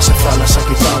φωτιά τώρα σε θάλασσα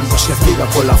κοιτάνε. Πως και φύγα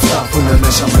από όλα αυτά που είναι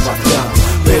μέσα με βαθιά.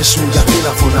 Πες μου γιατί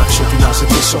να φωνάξω και να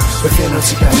ζητήσω. Πεθαίνω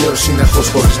έτσι κι αλλιώς συνεχώς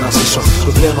χωρίς να ζήσω.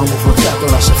 Το βλέμμα μου φωτιά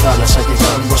τώρα σε θάλασσα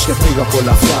κοιτάνε. Πως και φύγα από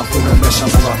όλα αυτά που είναι μέσα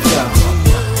με βαθιά.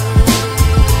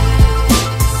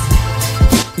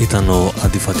 Ήταν ο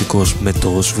Αντιφατικός με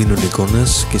το Σβήνουν εικόνες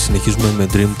και συνεχίζουμε με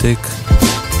Dream Tech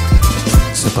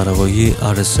σε παραγωγή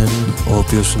RSN, ο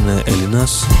οποίος είναι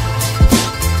Έλληνας,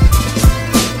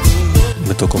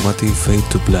 με το κομμάτι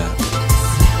Fade to Black.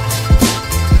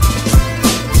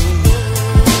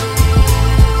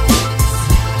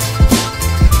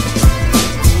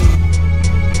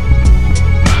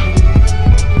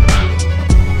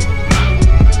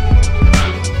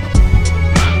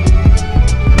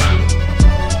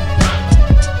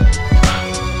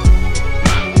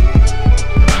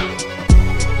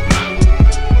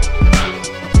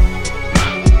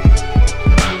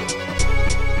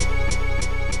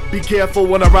 Careful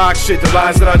when I rock shit. The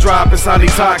lines that I drop is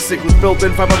highly toxic. Was built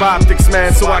in fiber optics, man,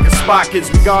 so I can spot kids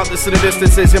regardless of the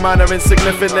distances. Your minor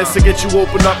insignificantness to get you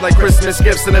open up like Christmas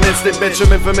gifts in an instant. Bitch,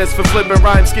 I'm infamous for flipping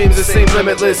rhyme schemes that seem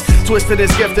limitless. Twisting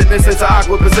his giftedness into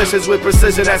awkward positions with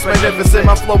precision. That's magnificent.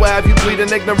 My flow will have you bleed in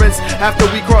ignorance. After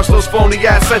we cross those phony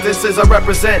ass sentences I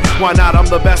represent. Why not? I'm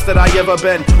the best that I ever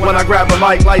been. When I grab a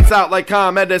mic, lights out like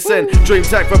Con Edison. Dream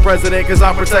Tech for president, cause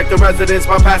I protect the residents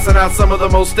by passing out some of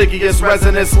the most stickiest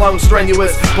resonance. Lungs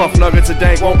strenuous, puff nuggets of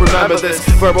dank won't remember this.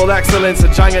 Verbal excellence, a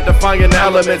giant defying the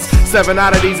elements. 7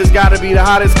 out of these has gotta be the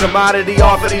hottest commodity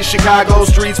off of these Chicago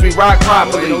streets. We rock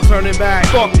properly. No turning back.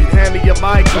 Fuck it, hand me your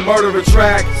mic, a murderer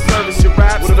track. Service your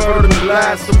raps with a vertical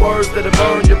blast. The words that'll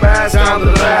burn your ass down to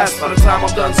the last. By the time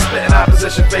I'm done spitting,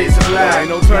 opposition fades to black. Ain't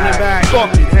no turning back.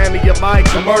 Fuck it, hand me your mic,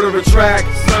 a murderer track.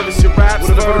 Service your raps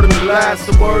with a vertical blast.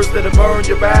 The words that'll burn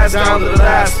your ass down to the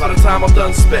last. By the time I'm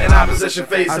done spitting, opposition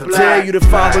fades to black. I dare you to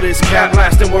follow this. Cat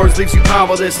blasting words leaves you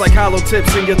powerless. Like hollow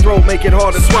tips in your throat make it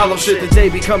hard to swallow shit. The day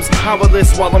becomes powerless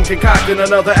while I'm concocting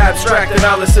another abstract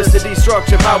analysis to destruct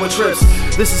your power trips.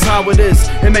 This is how it is,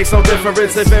 it makes no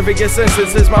difference in various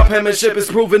instances. My penmanship is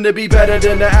proven to be better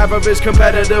than the average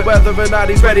competitor. Whether or not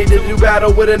he's ready to do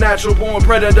battle with a natural born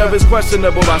predator is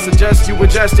questionable. I suggest you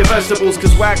ingest your vegetables,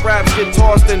 cause whack raps get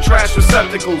tossed in trash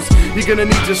receptacles. You're gonna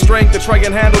need your strength to try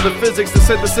and handle the physics. The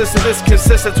synthesis of this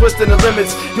consists of twisting the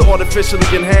limits. You're artificially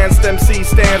enhanced enhanced MC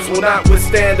stance will not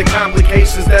withstand the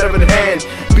complications that are at hand.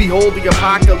 Behold the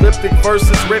apocalyptic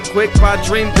verses ripped quick by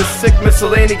dream the sick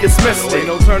miscellaneous missile. Ain't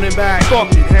no turning back.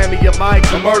 Fuck it, hand me your mic,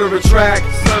 a murderer track.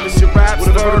 Service your raps,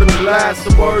 with a verb to last.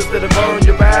 The words that have burned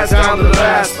your ass down to the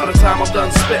last. By the time I'm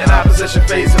done spitting, opposition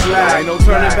phase of black. Ain't no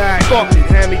turning back. Fuck it,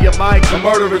 hand me your mic, a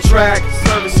murderer track.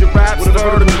 Service your raps, with a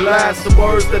verb to last. The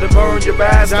words that have burned your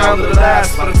ass down to the last.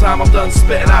 By the time I'm done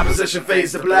spitting, opposition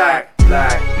phase of black.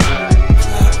 Black.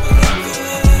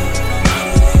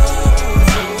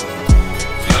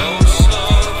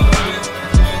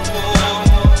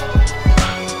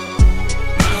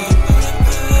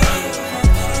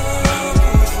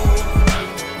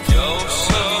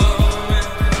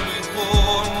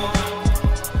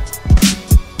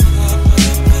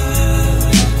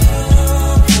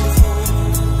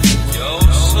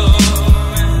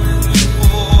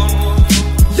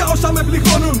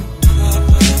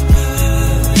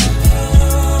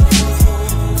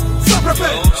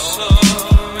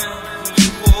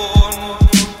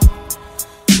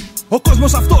 Ο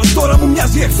κόσμος αυτός τώρα μου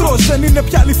μοιάζει εχθρός. Δεν είναι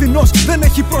πια αληθινός, δεν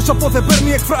έχει πρόσωπο, δεν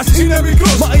παίρνει εκφράσεις. Είναι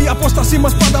μικρός. Μα η απόστασή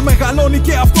μας πάντα μεγαλώνει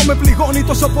και αυτό με πληγώνει.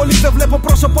 Τόσο πολύ δεν βλέπω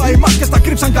πρόσωπα, οι μάσκες τα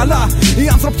κρύψαν καλά. Η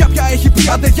ανθρωπιά πια έχει πει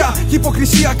αντεγιά. Η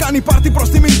υποκρισία κάνει πάρτι προς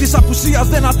τιμήν της απουσίας.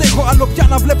 Δεν αντέχω άλλο πια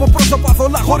να βλέπω πρόσωπα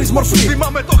θολά χωρίς μορφή.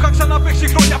 Θυμάμαι το είχα ξαναπέξει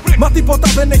χρόνια πριν. Μα τίποτα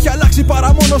δεν έχει αλλάξει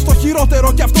παρά μόνο στο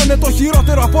χειρότερο. Και αυτό είναι το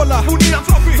χειρότερο απ' όλα. Που οι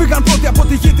άνθρωποι φύγαν πρώτοι από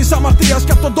τη γη της αμαρτίας.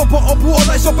 Και από τον τόπο όπου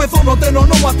όλα ισοπεδώνονται εν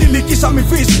ονόματι ηλικής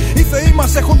αμοιβής. Οι θεοί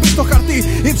μας έχουν μπει στο χαρτί.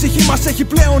 Η ψυχή μας έχει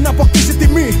πλέον αποκτήσει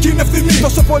τιμή. Κι είναι ευθυνή.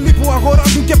 Τόσο πολλοί που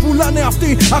αγοράζουν και πουλάνε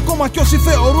αυτοί. Ακόμα κι όσοι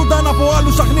θεωρούνταν από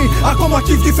άλλους αγνοί. Ακόμα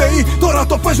κι οι θεοί τώρα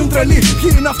το παίζουν τρελοί.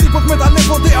 Ποιοι είναι αυτοί που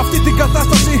εκμεταλλεύονται αυτή την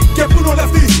κατάσταση. Και πού είναι όλοι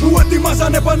αυτοί που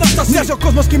ετοιμάζαν επανάσταση. Μοιάζει ο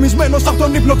κόσμος κοιμισμένος από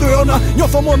τον ύπνο του αιώνα.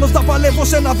 Νιώθω μόνος να παλεύω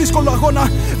σε ένα δύσκολο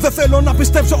αγώνα. Δεν θέλω να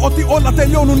πιστέψω ότι όλα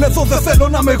τελειώνουν εδώ. Δεν θέλω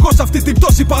να είμαι εγώ σε αυτή την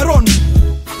πτώση παρών.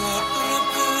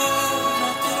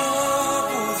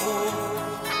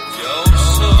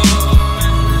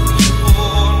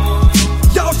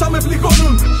 Όσα με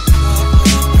πληγώνουν.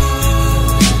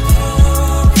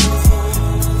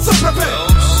 Θα πρέπει.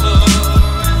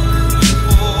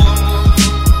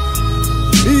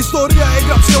 Η ιστορία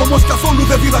έγραψε όμως καθόλου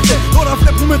δεν δίδαξε. Τώρα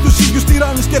βλέπουμε τους ίδιους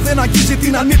τυράννους και δεν αγγίζει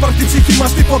την ανύπαρκτη ψυχή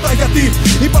μας τίποτα. Γιατί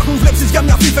υπάρχουν βλέψεις για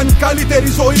μια δίθεν καλύτερη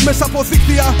ζωή μέσα από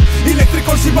δίκτυα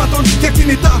ηλεκτρικών σημάτων και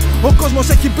κινητά. Ο κόσμος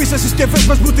έχει μπει σε συσκευές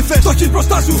με μπλουτιθές. Το έχεις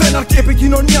μπροστά σου. Δεν αρκεί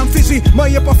επικοινωνία ανθίζει, μα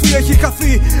η επαφή έχει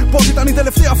χαθεί. Πότε ήταν η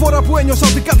τελευταία φορά που ένιωσα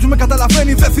ότι κάποιος με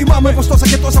καταλαβαίνει. Δεν θυμάμαι πως τόσα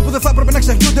και τόσα που δεν θα έπρεπε να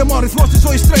ξεχνιούνται. Μα ο ρυθμός της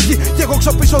ζωής τρέχει και εγώ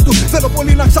ξοπίσω του. Θέλω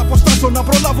πολύ να ξαποστάσω, να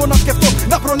προλάβω να σκεφτώ,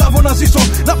 να προλάβω να ζήσω,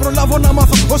 να προλάβω να μάθω.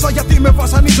 Όσα γιατί με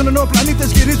βασανίζουν ενώ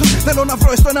πλανήτες γυρίζουν. Θέλω να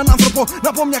βρω έστω έναν άνθρωπο,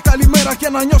 να πω μια καλημέρα και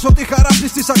να νιώσω τη χαρά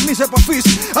αυτής της αγνής επαφής.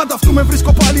 Ανταυτού με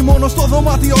βρίσκω πάλι μόνο στο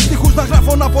δωμάτιο. Στίχους να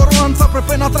γράφω, να μπορώ αν θα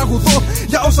πρέπει να τραγουδώ.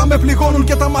 Για όσα με πληγώνουν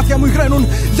και τα μάτια μου υγραίνουν.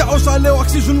 Για όσα λέω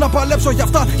αξίζουν να παλέψω για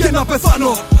αυτά και να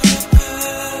πεθάνω.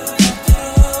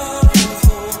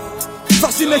 Θα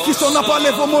συνεχίσω να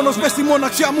παλεύω μόνος μες στη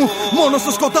μοναξιά μου. Μόνος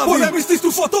στο σκοτάδι, πολεμιστής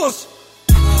του φωτός.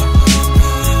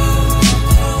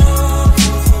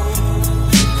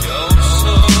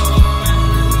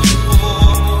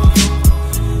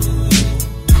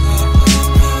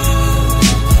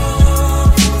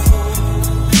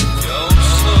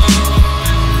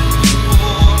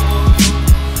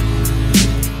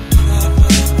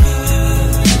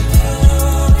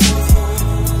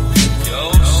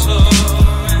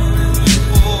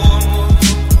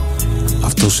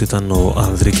 Ήταν ο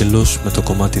Ανδρίκελος με το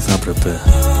κομμάτι «Θα έπρεπε».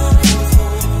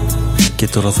 Και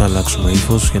τώρα θα αλλάξουμε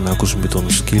ύφος για να ακούσουμε τον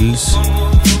Skills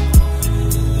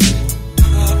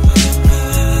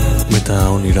με τα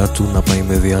όνειρά του να πάει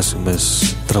με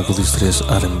διάσημες τραγουδίστριες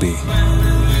R&B.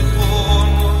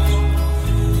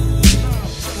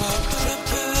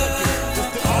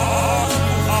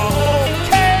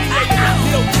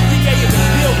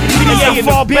 I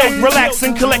fall back, relax,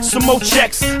 and collect some more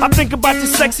checks. I think about the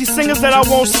sexy singers that I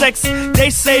want sex. They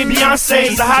say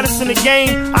Beyonce's the hottest in the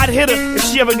game. I'd hit her if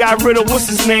she ever got rid of what's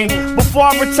his name. Before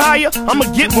I retire, I'ma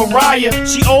get Mariah.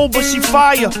 She old but she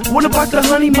fire. What about the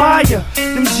Honey Maya?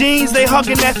 Them jeans, they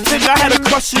hugging that figure. I had a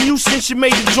crush on you since you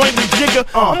made the joint with Jigger.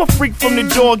 I'm a freak from the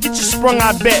door, get you sprung,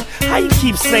 I bet. How you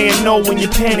keep saying no when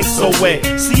your panties so wet?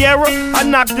 Sierra, I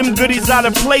knock them goodies out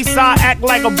of place. I act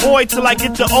like a boy till I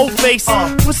get the old face.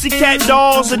 Pussycat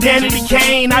Dolls or Danity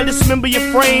Kane. I dismember your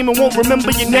frame and won't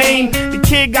remember your name. The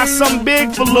kid got something big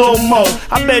for Lil Mo.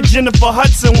 I bet Jennifer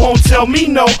Hudson won't tell me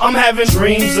no. I'm having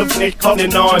dreams of Nick and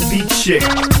an R&B chick.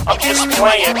 I'm just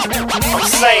playing. I'm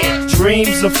saying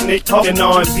dreams of Nick and an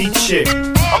R&B chick.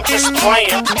 I'm just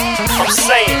playing. I'm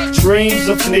saying dreams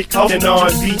of Nick and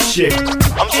R&B chick.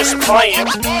 I'm just playing.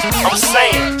 I'm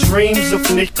saying dreams of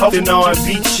Nick and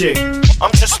R&B chick.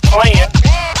 I'm just playing.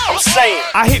 I'm saying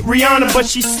I hit Rihanna, but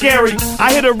she's scary.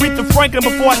 I hit Aretha Franklin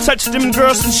before I touch them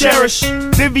girls from Cherish.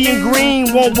 Vivian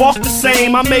Green won't walk the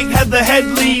same. I make Heather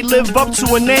Headley live up to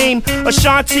her name.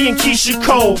 Ashanti and Keisha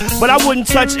Cole, but I wouldn't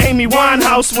touch Amy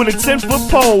Winehouse with a 10-foot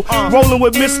pole. Rolling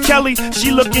with Miss Kelly,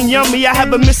 she looking yummy. I have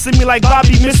her missing me like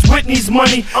Bobby miss Whitney's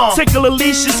money. Tickle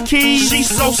Alicia's keys, she's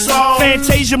so soft.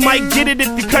 Fantasia might get it if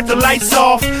you cut the lights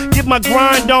off. Get my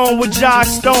grind on with Josh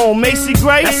Stone. Macy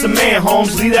Gray, that's a man,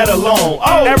 Holmes, leave that alone.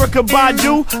 Oh, Erykah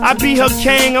Badu, I be her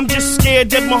king. I'm just scared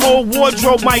that my whole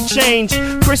wardrobe might change.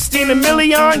 Christina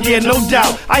Milian, yeah, no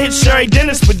doubt. I hit Sherry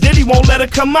Dennis, but Diddy won't let her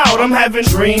come out. I'm having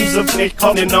dreams of Nick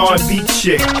and R&B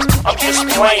chick. I'm just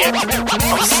playing.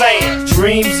 I'm saying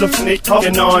dreams of Nick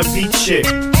and R&B chick.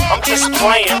 I'm just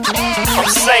playing. I'm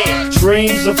saying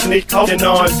dreams of Nick and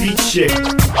R&B chick.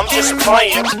 I'm just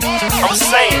playing. I'm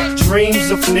saying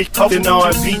dreams of Nick and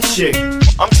R&B chick.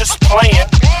 I'm just playing.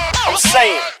 I'm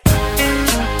saying.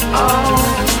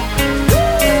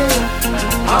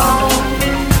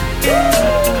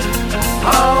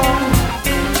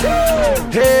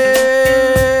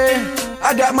 Hey,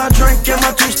 I got my drink and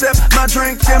my two-step, my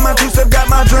drink and my two-step, got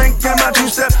my drink and my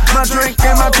two-step, my drink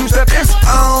and my two-step. It's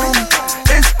on,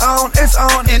 it's on, it's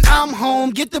on, and I'm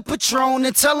home. Get the Patron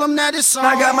and tell them that it's on.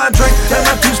 I got my drink and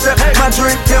my two-step, my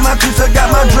drink and my two-step,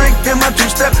 got my drink and my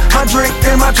two-step, my drink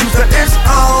and my two-step. It's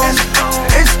on,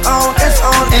 it's on, it's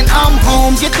on, and I'm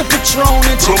home. Get the Patron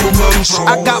and tell them that it's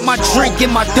on. I got my drink in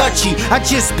my Dutchie. I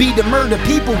just beat the murder.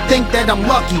 People think that I'm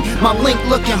lucky. My link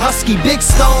looking husky. Big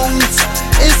stones.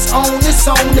 It's on, it's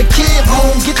on. The kid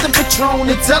home. Get the Patron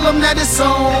and tell them that it's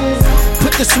on.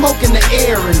 Put the smoke in the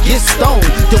air and get stoned.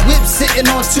 The whip sitting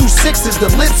on 2 6s, the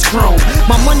lips grown.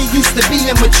 My money used to be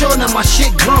immature, now my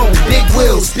shit grown. Big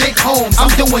wheels, big homes,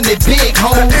 I'm doing it big,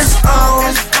 homes. It's on,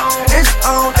 it's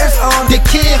on, it's on. The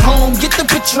kid home, get the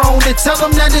Patron and tell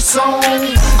them that it's on.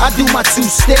 I do my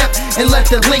two-step and let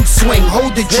the link swing.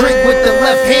 Hold the drink with the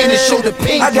left hand and show the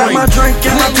pink I got ring. my drink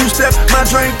and my two-step, my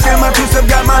drink and my two-step,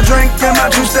 got my drink and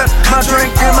my two-step, my drink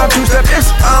and my two-step.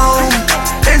 It's on,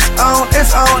 it's on,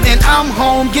 it's on, and I'm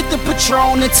home. Get the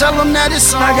Patron and tell them that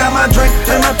it's on. I got my drink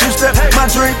and my two-step, my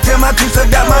drink and my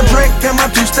two-step, got my drink and my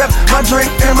two-step, my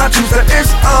drink and my two-step.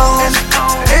 It's on,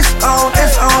 it's on,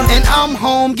 it's on, and I'm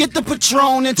home. Get the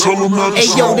Patron and tell them that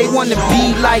it's on. Hey yo, they wanna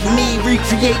be like me,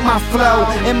 recreate my flow,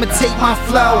 imitate my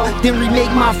flow, then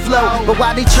remake my flow. But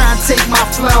why they try and take my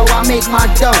flow? I make my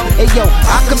dough. Hey yo,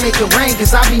 I can make it rain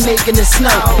cause I be making it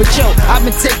snow. But yo, I've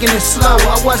been taking it slow,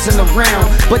 I wasn't around.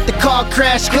 But the car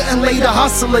crash couldn't lay the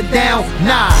hustler down.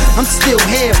 Nah, I'm still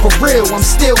here, for real, I'm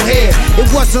still here. It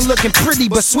wasn't looking pretty,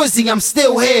 but Swizzy, I'm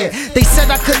still here. They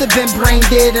said I could've been brain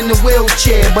dead in the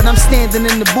wheelchair, but I'm standing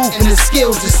in the booth and the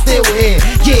skills are still here.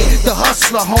 Yeah, the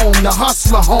hustler home, the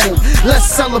hustler home. Let's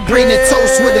celebrate and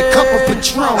toast with a cup of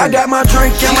Patron. I got my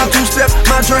drink and my two-step,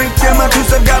 my drink and my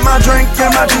two-step, got my drink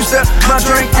and my two-step, my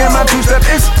drink and my two-step.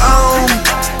 It's on,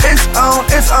 it's on,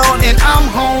 it's on, and I'm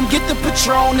home. Get the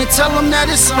Patron and tell them that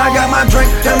it's on. I got my drink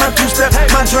and my two-step,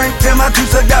 my drink and my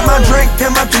two-step, got my drink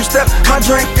and my two-step, my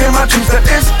drink and my two-step.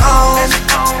 It's on,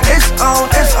 it's on,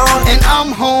 it's on, and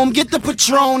I'm home. Get the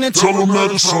Patron and tell them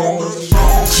that it's on.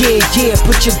 Yeah, yeah,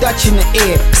 put your Dutch in the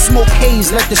air. Smoke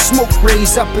haze, let the smoke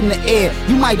raise up in the air.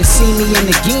 You might have seen me in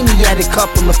the Guinea at a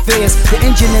couple of fairs. The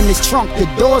engine in the trunk, the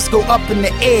doors go up in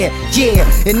the air. Yeah,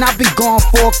 and I've been gone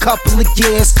for a couple of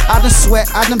years. I done sweat,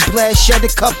 I done bled, shed a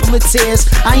couple of tears.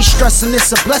 I ain't stressing,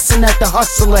 it's a blessing that the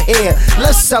hustler here.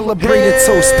 Let's celebrate a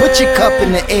toast, put your cup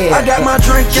in the air. I got my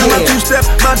drink and my two-step,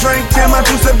 my drink and my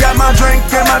two-step, got my drink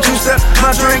and my two-step,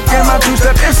 my drink and my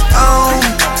two-step. It's on,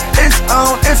 it's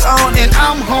on, it's on, and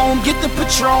I'm home. Get the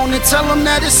Patron and tell them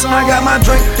that it's on. I got my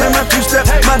drink and my two-step,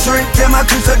 my drink and my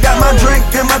two-step, got my drink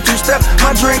and my two-step,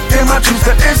 my drink and my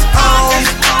two-step. It's on,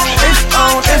 it's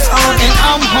on, it's on, and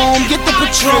I'm home. Get the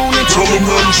Patron and tell them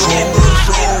that it's on.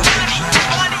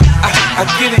 I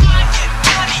get it.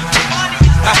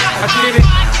 I get it.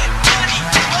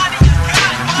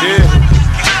 Yeah.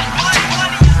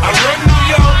 I run New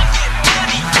York.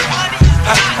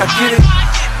 I get it.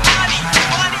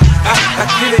 I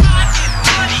get it.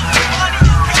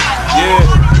 Yeah.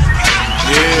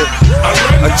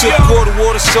 Yeah. A Took quarter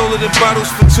water, sold it in bottles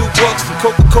for $2. And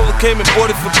Coca-Cola came and bought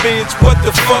it for billions. What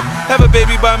the fuck? Have a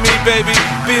baby by me, baby.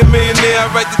 Be a millionaire, I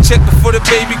write the check before the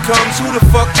baby comes. Who the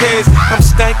fuck cares? I'm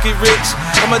stanky rich.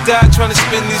 I'ma die trying to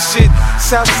spend this shit.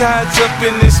 Southside's up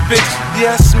in this bitch.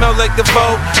 Yeah, I smell like the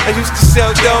Vogue. I used to sell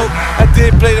dope. I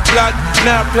did play the block,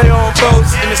 now I play on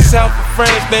boats. In the south of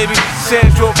France, baby.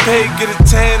 Sandro Pay, get a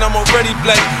tan, I'm already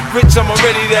black. Rich, I'm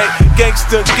already that.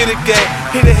 Gangster, get a gang.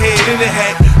 Hit a head in the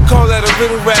hat. Call that a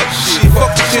riddle rap. Shit,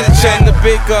 fuck the chit chat. The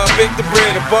baker, bake the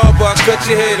bread. The barber, I cut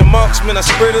your head. The marksman, I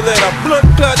spray the lead. I blood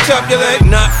clot, chop your leg.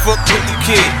 Not fuck with the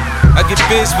kid. I get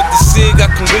biz with the cig, I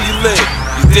can where you live.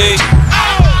 You dig?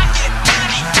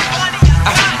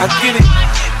 I get it.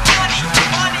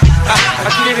 I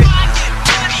get it.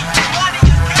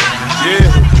 Yeah.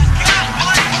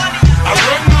 I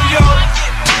run New York.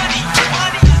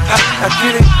 I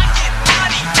get it.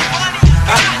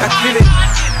 I get it.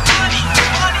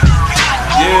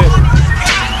 Yeah.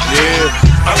 Yeah.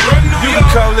 I run New York. You can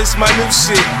call this my new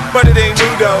shit, but it ain't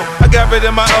new though. I got rid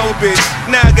of my old bitch,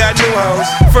 now I got new hoes.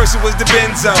 First it was the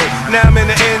Benzo, now I'm in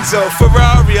the Enzo.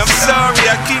 Ferrari, I'm sorry,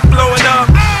 I keep blowing up.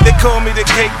 They call me the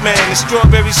cake man, the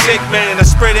strawberry shake man. I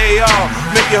spray the AR,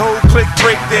 make your whole clique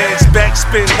break dance.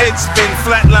 Backspin, head spin,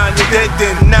 flatline, you're dead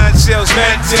then. 9 shells,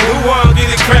 mad 10, who wanna get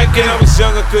it crackin'? I was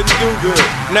young, I couldn't do good,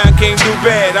 now I can't do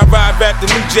bad. I ride back the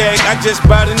new Jag, I just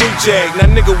bought a new Jag. Now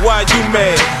nigga, why you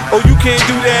mad? Oh, you can't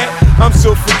do that? I'm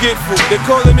so forgetful, they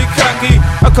calling me cocky.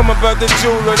 I come about the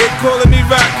jeweler, they calling me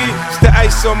Rocky. It's the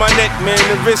ice on my neck, man,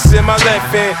 the wrist in my left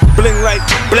hand. Bling like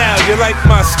blow, you like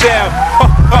my style.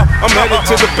 I'm headed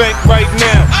to the bank right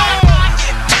now.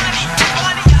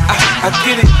 I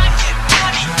get it.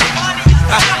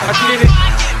 I get it.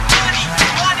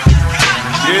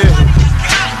 Yeah.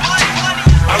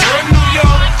 I run New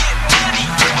York.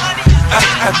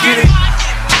 I get it.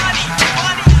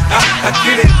 I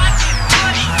get it.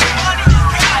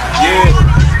 Yeah.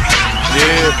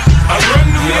 Yeah. I run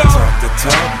New York. I talk the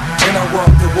talk and I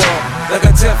walk the walk. Like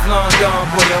a Teflon Don,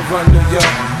 boy, I run New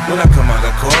York. When I come out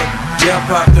of court, yeah, I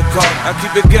pop the cork. I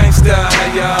keep it gangsta, how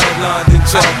y'all London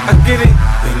talk. I get it.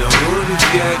 In the hood, if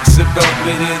you ask about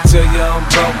me, they tell you I'm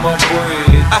about my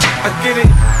bread. I get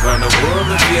it. Round the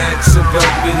world, if you ask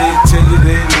about me, they tell you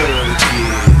they love the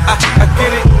kid. I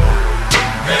get it.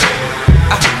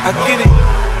 I get it.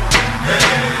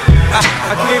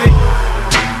 I get it.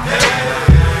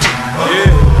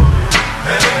 Yeah.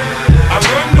 I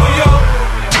run New York.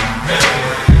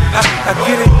 I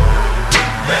get it.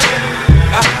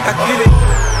 I get it.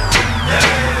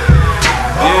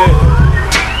 Yeah.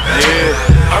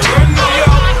 Yeah. I run New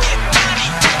York.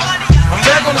 I'm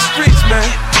back on the streets, man.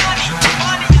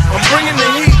 I'm bringing the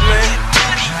heat, man.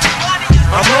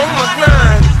 I'm on my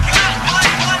grind.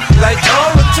 Like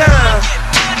all the time.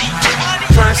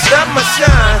 Trying to stop my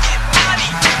shine.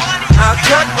 I'll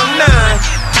cut my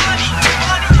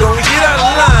 9. Don't get out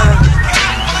of line.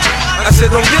 I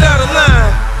said don't get out of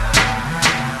line.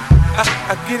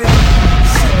 I get it. 6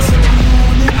 in the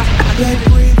morning, that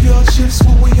graveyard shifts,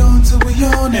 what we on till we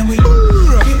on. And we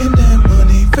getting that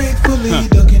money faithfully,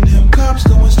 ducking them cops,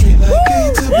 going straight like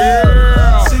A to B.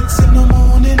 6 in the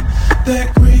morning,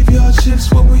 that graveyard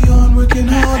shifts, what we on, working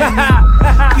hard. And we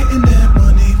getting that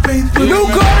money faithfully. New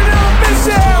Cardinal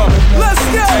Michelle, let's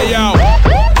go. Hey yo,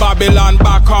 Babylon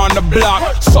back on the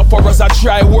block. Suffer as I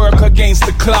try work against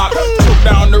the clock. Took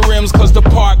down the rims cause the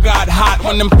park got hot.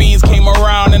 When them fiends came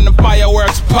around and the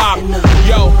fireworks pop.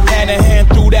 Yo, hand in hand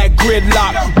through that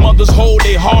gridlock. Mothers hold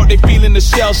their heart, they feeling the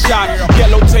shell shock.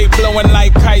 Yellow tape blowing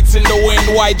like kites in the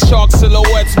wind. White chalk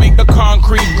silhouettes make the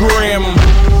concrete grim.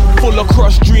 Full of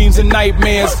crushed dreams and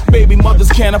nightmares. Baby mothers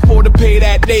can't afford to pay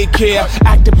that daycare.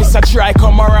 Activists I try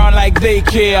come around like they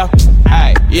care.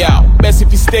 Aye, yeah, best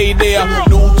if you stay there.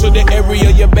 New to the area,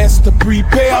 you best to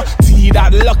prepare. See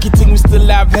that lucky thing, we still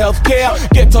have healthcare.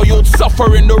 Get all youth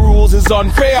suffering, the rules is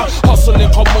unfair. Hustling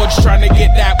come much trying to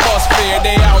get that bus fare.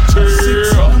 They out here.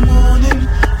 6 in the morning,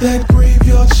 that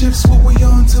graveyard shifts, what we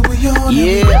on till we on.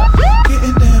 Yeah.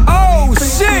 Getting them oh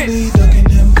shit! Ducking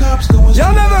them cops, going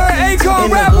y'all never heard Akon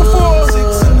rap before?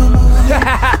 6 in the morning,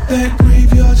 that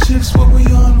graveyard shifts, what we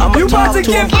on. You about to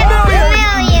get familiar.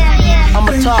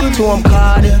 I'ma talk to him,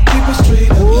 Cardi.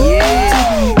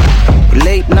 Yeah.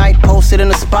 Late night posted in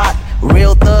the spot.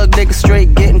 Real thug nigga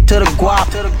straight getting to the guap.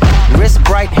 Wrist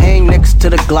bright, hang next to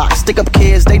the Glock. Stick up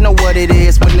kids, they know what it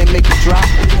is when they make it drop.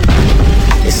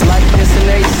 It's like this and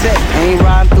they set. Ain't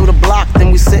riding through the block,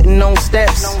 then we sitting on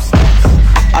steps.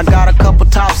 I got a couple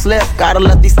tops left. Gotta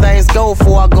let these things go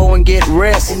before I go and get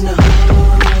rest.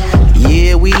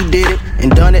 Yeah, we did it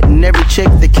and done it, and every chick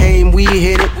that came, we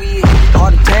hit it.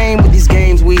 Hard to tame with these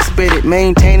games, we spit it.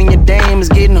 Maintaining your dame is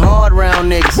getting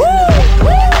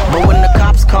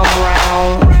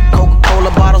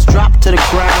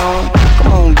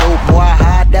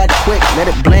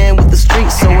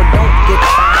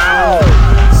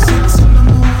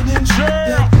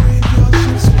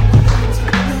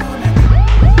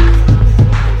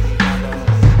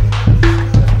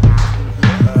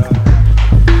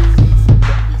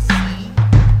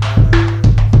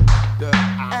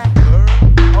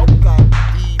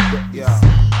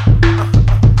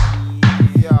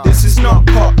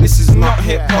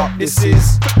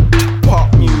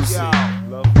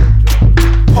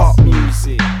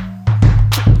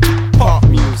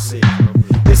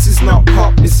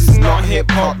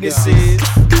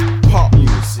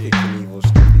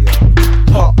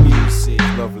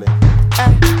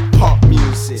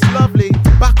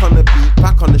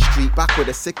street back with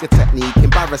a sicker technique,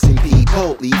 embarrassing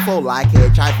people, lethal like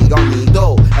HIV on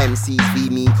needle. MCs v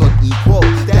me could equal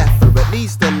death for at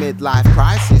least a midlife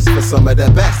crisis. For some of the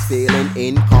best, feeling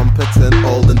incompetent,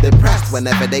 old and depressed.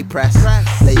 Whenever they press,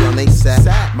 lay on a set,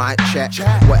 might check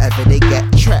whatever they get.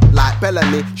 Trek like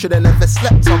Bellamy, shoulda never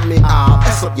slept on me. I'll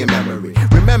mess up your memory,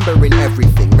 remembering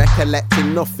everything,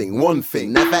 recollecting nothing. One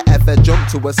thing, never ever jump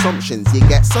to assumptions. You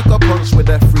get sucker punched with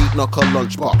a freak knuckle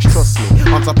lunchbox. Trust me,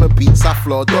 on top of beats I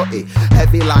floor dirty,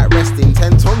 heavy like resting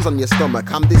 10 tons on your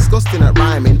stomach. I'm disgusting at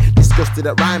rhyming, disgusted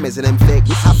at rhymers and them fake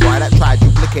half-why that try to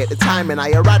duplicate the time, and I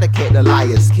eradicate the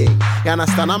liar's king. You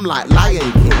understand? I'm like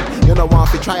Lion King. You know what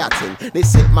if you try acting?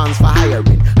 This hit man's for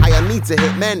hiring. Higher need to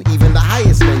hit men, even the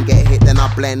highest men get hit. Then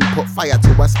I blend, put fire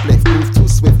to a spliff, move too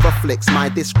swift for flicks. My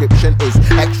description is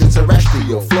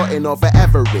extraterrestrial, floating over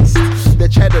Everest. The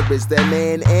cheddar is their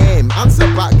main aim. Answer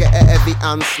back, get a heavy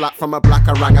hand slap from a black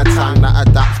orangutan that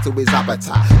adapts to his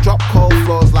habitat. Drop cold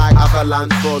flows like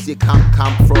avalanche flows. You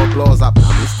camp throw blows up.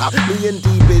 Me and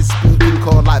D-Biz speaking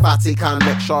code like Vatican.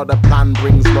 Make sure the plan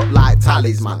brings look like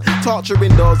talisman.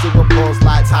 Torturing those who oppose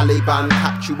like Taliban.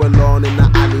 Catch you alone in the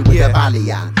alley with a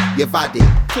Valiant. You bad it.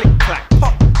 Click, clack,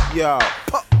 pop. Yo,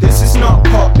 pop. This is not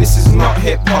pop, this is not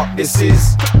hip hop. This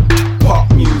is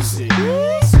pop music.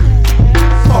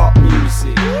 Pop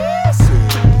music.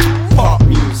 Pop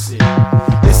music.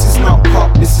 This is not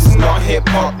pop, this is not hip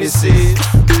hop. This is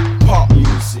pop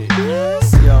music.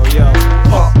 Yo,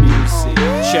 pop music.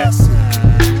 Chess.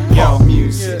 Yo,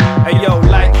 music. Hey yo,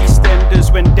 like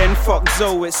EastEnders when Den fuck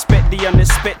Zoe. Expect the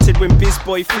unexpected when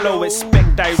Bizboy flow.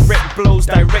 Expect direct blows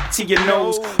direct to your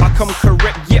nose. I come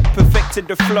correct yet perfected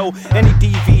the flow. Any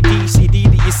DVD, CD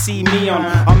that you see me on,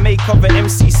 I make other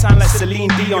MC sound like Celine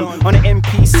Dion. On an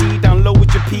MPC, down low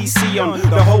with your PC on.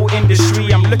 The whole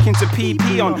industry I'm looking to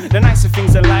PP on. The nicer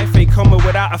things in life ain't coming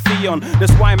without a fee on.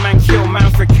 That's why man kill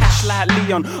man for cash like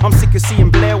Leon. I'm sick of seeing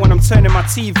Blair when I'm turning my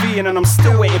TV in, and I'm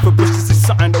still waiting for Bush to say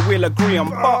something that we'll agree on.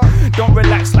 But don't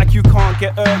relax like you can't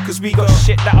get hurt, cause we got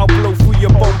shit that'll blow through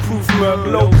your bone-proof murk.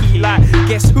 Low-key like,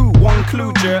 guess who? One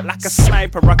clue jerk. Like a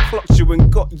sniper, I clocked you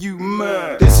and got you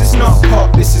murked. This is not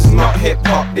pop, this is not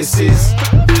hip-hop. This is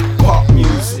pop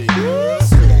music.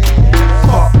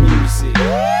 Pop music.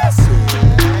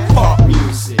 Pop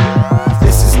music.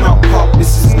 This is not pop,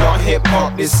 this is not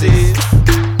hip-hop. This is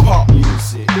pop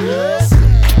music.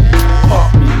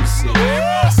 Pop music.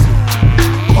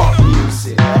 Pop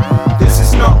music. This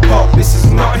is not pop, this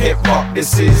is not hip hop.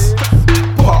 This is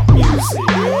pop music.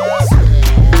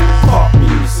 Pop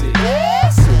music.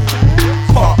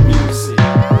 Pop music.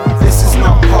 This is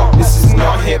not pop, this is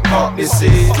not hip hop. This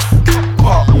is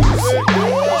pop music.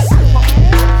 Pop music.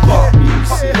 Pop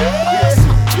music. This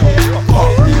is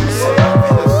pop music.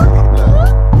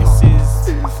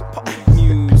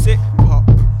 Pop.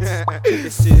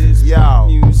 This is pop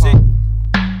music.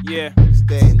 Yeah.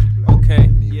 Okay.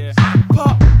 Yeah.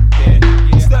 Pop. Yeah.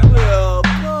 It's that real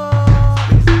pop.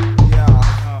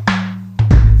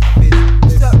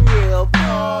 It's that real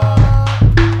pop.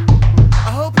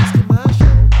 I hope it's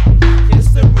commercial. It's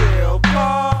the real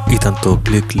pop. Ήταν το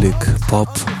Click Click Pop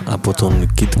από τον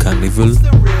Kid Cannibal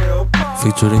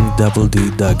featuring Double D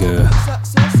Dagger.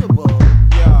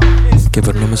 Και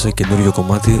περνάμε σε καινούριο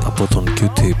κομμάτι από τον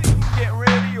Q-Tip.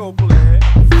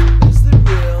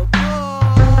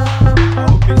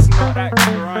 It's not that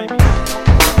grimy.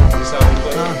 This how we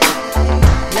go.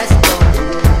 Let's go.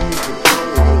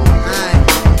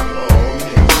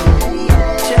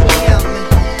 Check me out, man.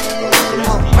 Come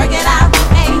on. Work it out.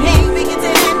 Hey, hey, we get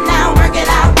it in now. Work it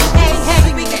out. Hey, hey,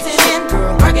 we get it in.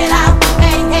 Work it out.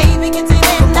 Hey, hey, we get it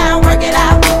in now. Work it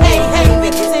out. Hey, hey, we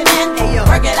get it in.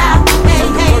 Work it out. Hey,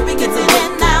 hey, we get it in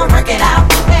now. Work it out.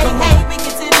 Hey, hey, we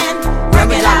get it in.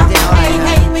 Work it out. Hey,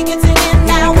 hey, we get it in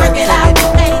now. Work it out.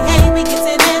 Hey, hey, we get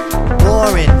it in.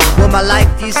 Boring, what my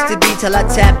life used to be till I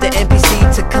tapped the NPC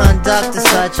to conduct and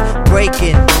such.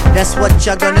 Breaking, that's what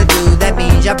y'all gonna do. That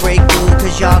means y'all break through,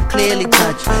 cause y'all clearly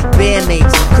touch.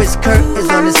 Bandmates, Chris Kirk is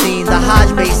on the scene. The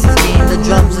Hodge bass is mean, the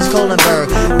drums is Kohlenberg.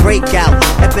 Breakout,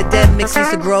 epidemic seems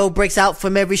to grow. Breaks out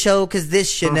from every show, cause this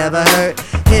shit never hurt.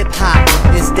 Hip hop,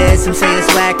 instead some say it's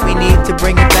whack. We need to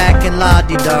bring it back and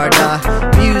la-di-da-da.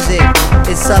 Music,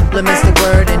 it supplements the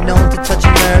word and known to touch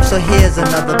a nerve. So here's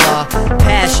another bar.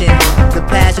 Passion, the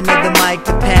passion of the mic,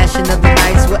 the passion of the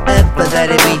nights, whatever that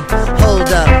it be. Hold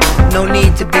up, no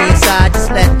need to be inside,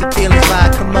 just let the feelings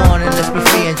ride. Come on and let's be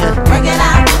free and just work it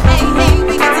out. Hey, hey,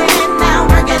 we get it in now.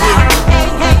 Work it out. Hey,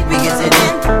 hey, we get it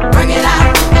in. Work it out.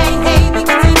 Hey, hey, we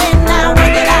get it in now.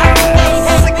 Work it out. Hey,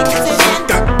 hey, we get it in.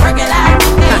 Work it out.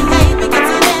 Hey, hey, we get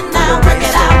it in now. Work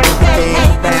it out. Hey, hey,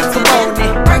 we get it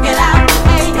in. Work it out.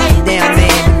 Hey, hey, we get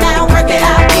it in now. Work it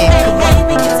out. Hey,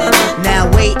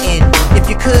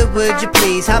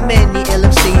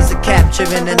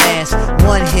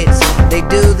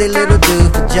 they little do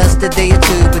for just a day or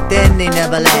two, but then they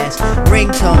never last.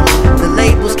 Ringtone, the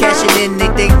labels cashing in, they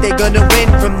think they're gonna win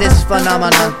from this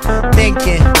phenomenon.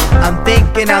 I'm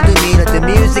thinking I'll do me, let the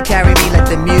music carry me, let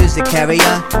the music carry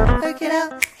on. Work it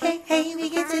out, hey, hey, we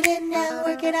get it in now,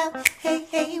 work it out, hey,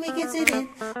 hey, we get it in,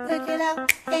 work it out,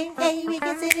 hey, hey, we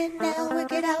get it in now,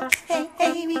 work it out, hey,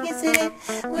 hey, we get it in,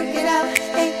 work it out,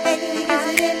 hey, hey, we get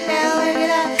it in now, work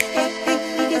it out, hey, hey,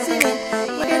 we get it in,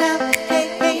 work it out, hey,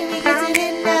 hey, we get it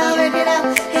in now, work it out,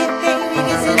 hey, hey, we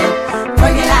get it in,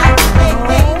 work it out, hey,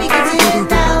 hey, we get it in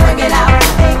now, work it out,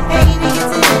 hey, hey, we get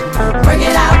it in, work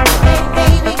it out, hey,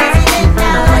 hey, we get it in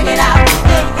now, work it out,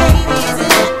 hey, hey, we get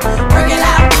it in, work it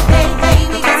out, hey, hey,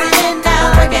 we get it in now,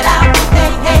 work it out,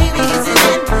 hey, hey, we get it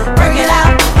in, work it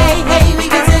out, hey, hey, we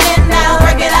get it in now,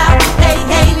 work it out, hey,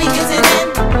 hey, we get it in.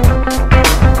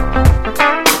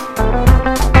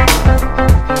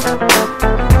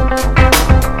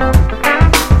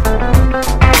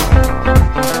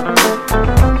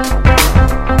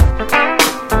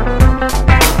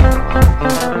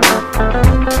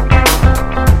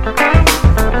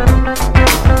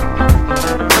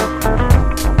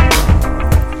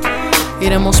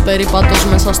 Ήρεμος περίπατος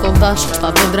μέσα στο δάσος.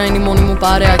 Τα δέντρα είναι η μόνη μου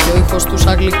παρέα και ο ήχος του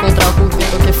σαν γλυκό τραγούδι.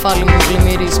 Το κεφάλι μου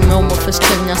πλημμυρίζει με όμορφες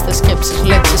ξεχνιάστες σκέψεις.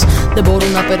 Λέξεις δεν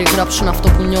μπορούν να περιγράψουν αυτό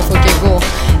που νιώθω κι εγώ.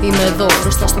 Είμαι εδώ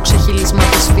μπροστά στο ξεχύλισμα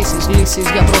της φύσης. Λύσεις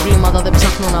για προβλήματα δεν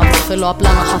ψάχνω να βρω. Θέλω απλά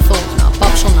να χαθώ, να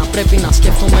πάψω, να πρέπει να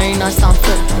σκέφτομαι ή να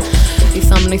αισθανθώ. Οι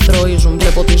θάμνοι θροίζουν,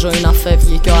 βλέπω τη ζωή να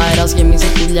φεύγει και ο αέρας γεμίζει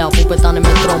πουλιά που πετάνε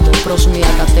με τρόμο προς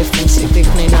μία κατεύθυνση.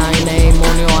 Δείχνει να είναι η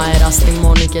μόνη, ο αέρας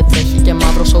θυμώνει και τρέχει και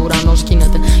μαύρος ο ουρανός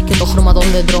γίνεται και το χρώμα των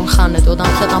δέντρων χάνεται. Όταν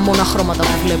πια τα μόνα χρώματα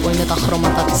που βλέπω είναι τα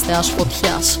χρώματα της θεάς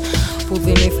φωτιάς που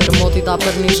δίνει θερμότητα,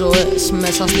 παίρνει ζωές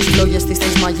μέσα στις φλόγες της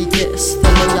τις μαγικές.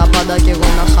 Θέλω για πάντα κι εγώ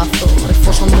να χαθώ,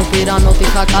 εφόσον μου πήραν ό,τι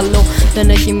είχα καλό. Δεν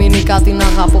έχει μείνει κάτι να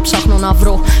αγαπώ, ψάχνω να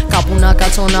βρω κάπου να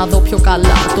κάτσω να δω πιο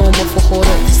καλά το όμορφο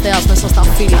χώρο της θεάς μέσα στα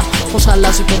φύλλα. Πως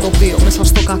αλλάζει το τοπίο μέσα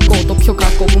στο κακό, το πιο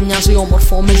κακό που μοιάζει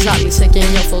όμορφο με ζάλισε και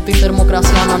νιώθω τη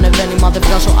θερμοκρασία να ανεβαίνει μα δεν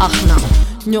βγάζω άχνα.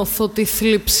 Νιώθω τη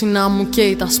θλίψη να μου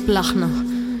καίει τα σπλάχνα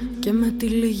και με τη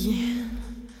λίγη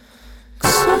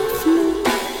ξάφνου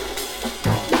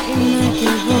είμαι κι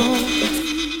εγώ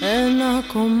ένα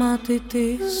κομμάτι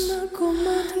της,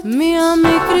 μια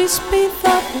μικρή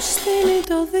σπίθα που στείνει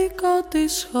το δικό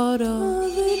της χώρο.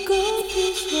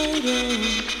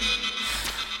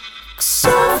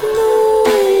 Ξάφνου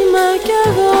είμαι κι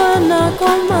εγώ ένα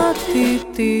κομμάτι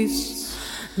της,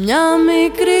 μια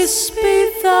μικρή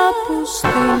σπίθα που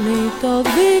στείνει το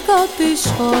δικό της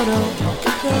χώρο.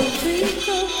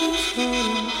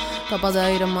 Τα πάντα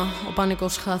ήρεμα, ο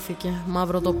πανικός χάθηκε.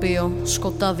 Μαύρο τοπίο,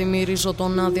 σκοτάδι μυρίζω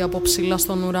τον άδεια από ψηλά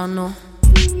στον ουρανό.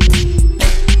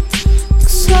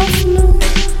 Ξάφνου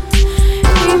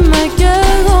είμαι κι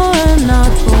εγώ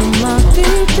ένα κομμάτι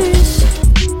της,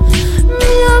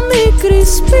 μια μικρή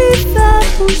σπίθα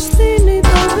που στείνει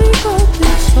το δικό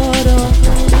της χώρο.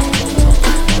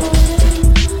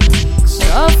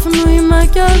 Ξάφνου είμαι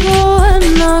κι εγώ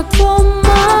ένα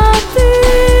κομμάτι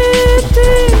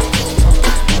της,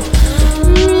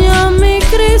 μια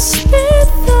μικρή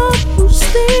σπίθα που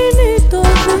στείνει το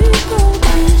δικό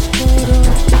της χώρο.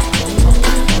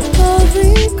 Το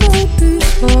δικό της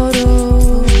χώρο.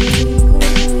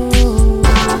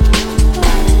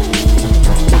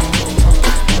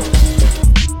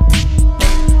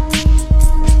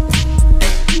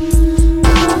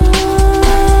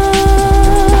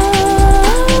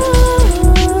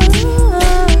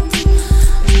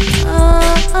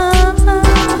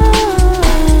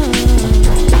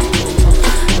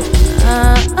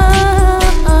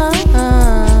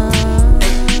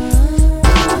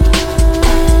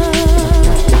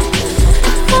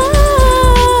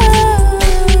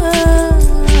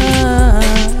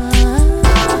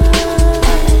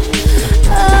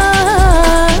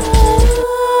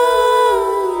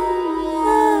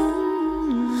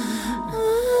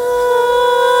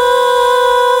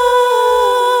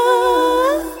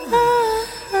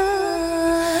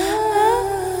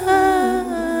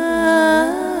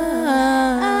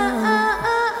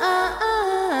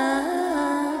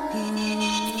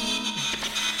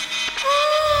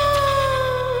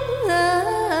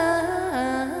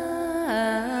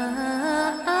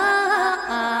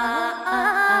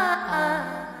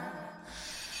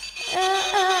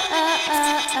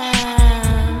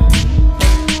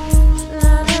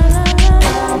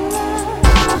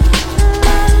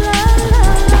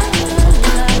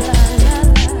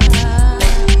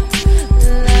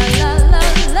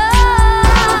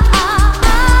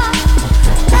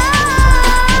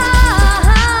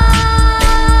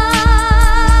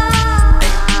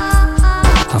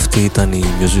 ήταν οι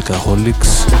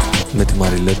Musicaholics με τη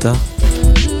Μαριλέτα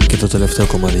και το τελευταίο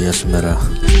κομμάτι για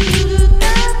σήμερα.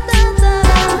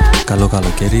 Καλό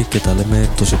καλοκαίρι και τα λέμε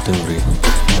το Σεπτέμβρη.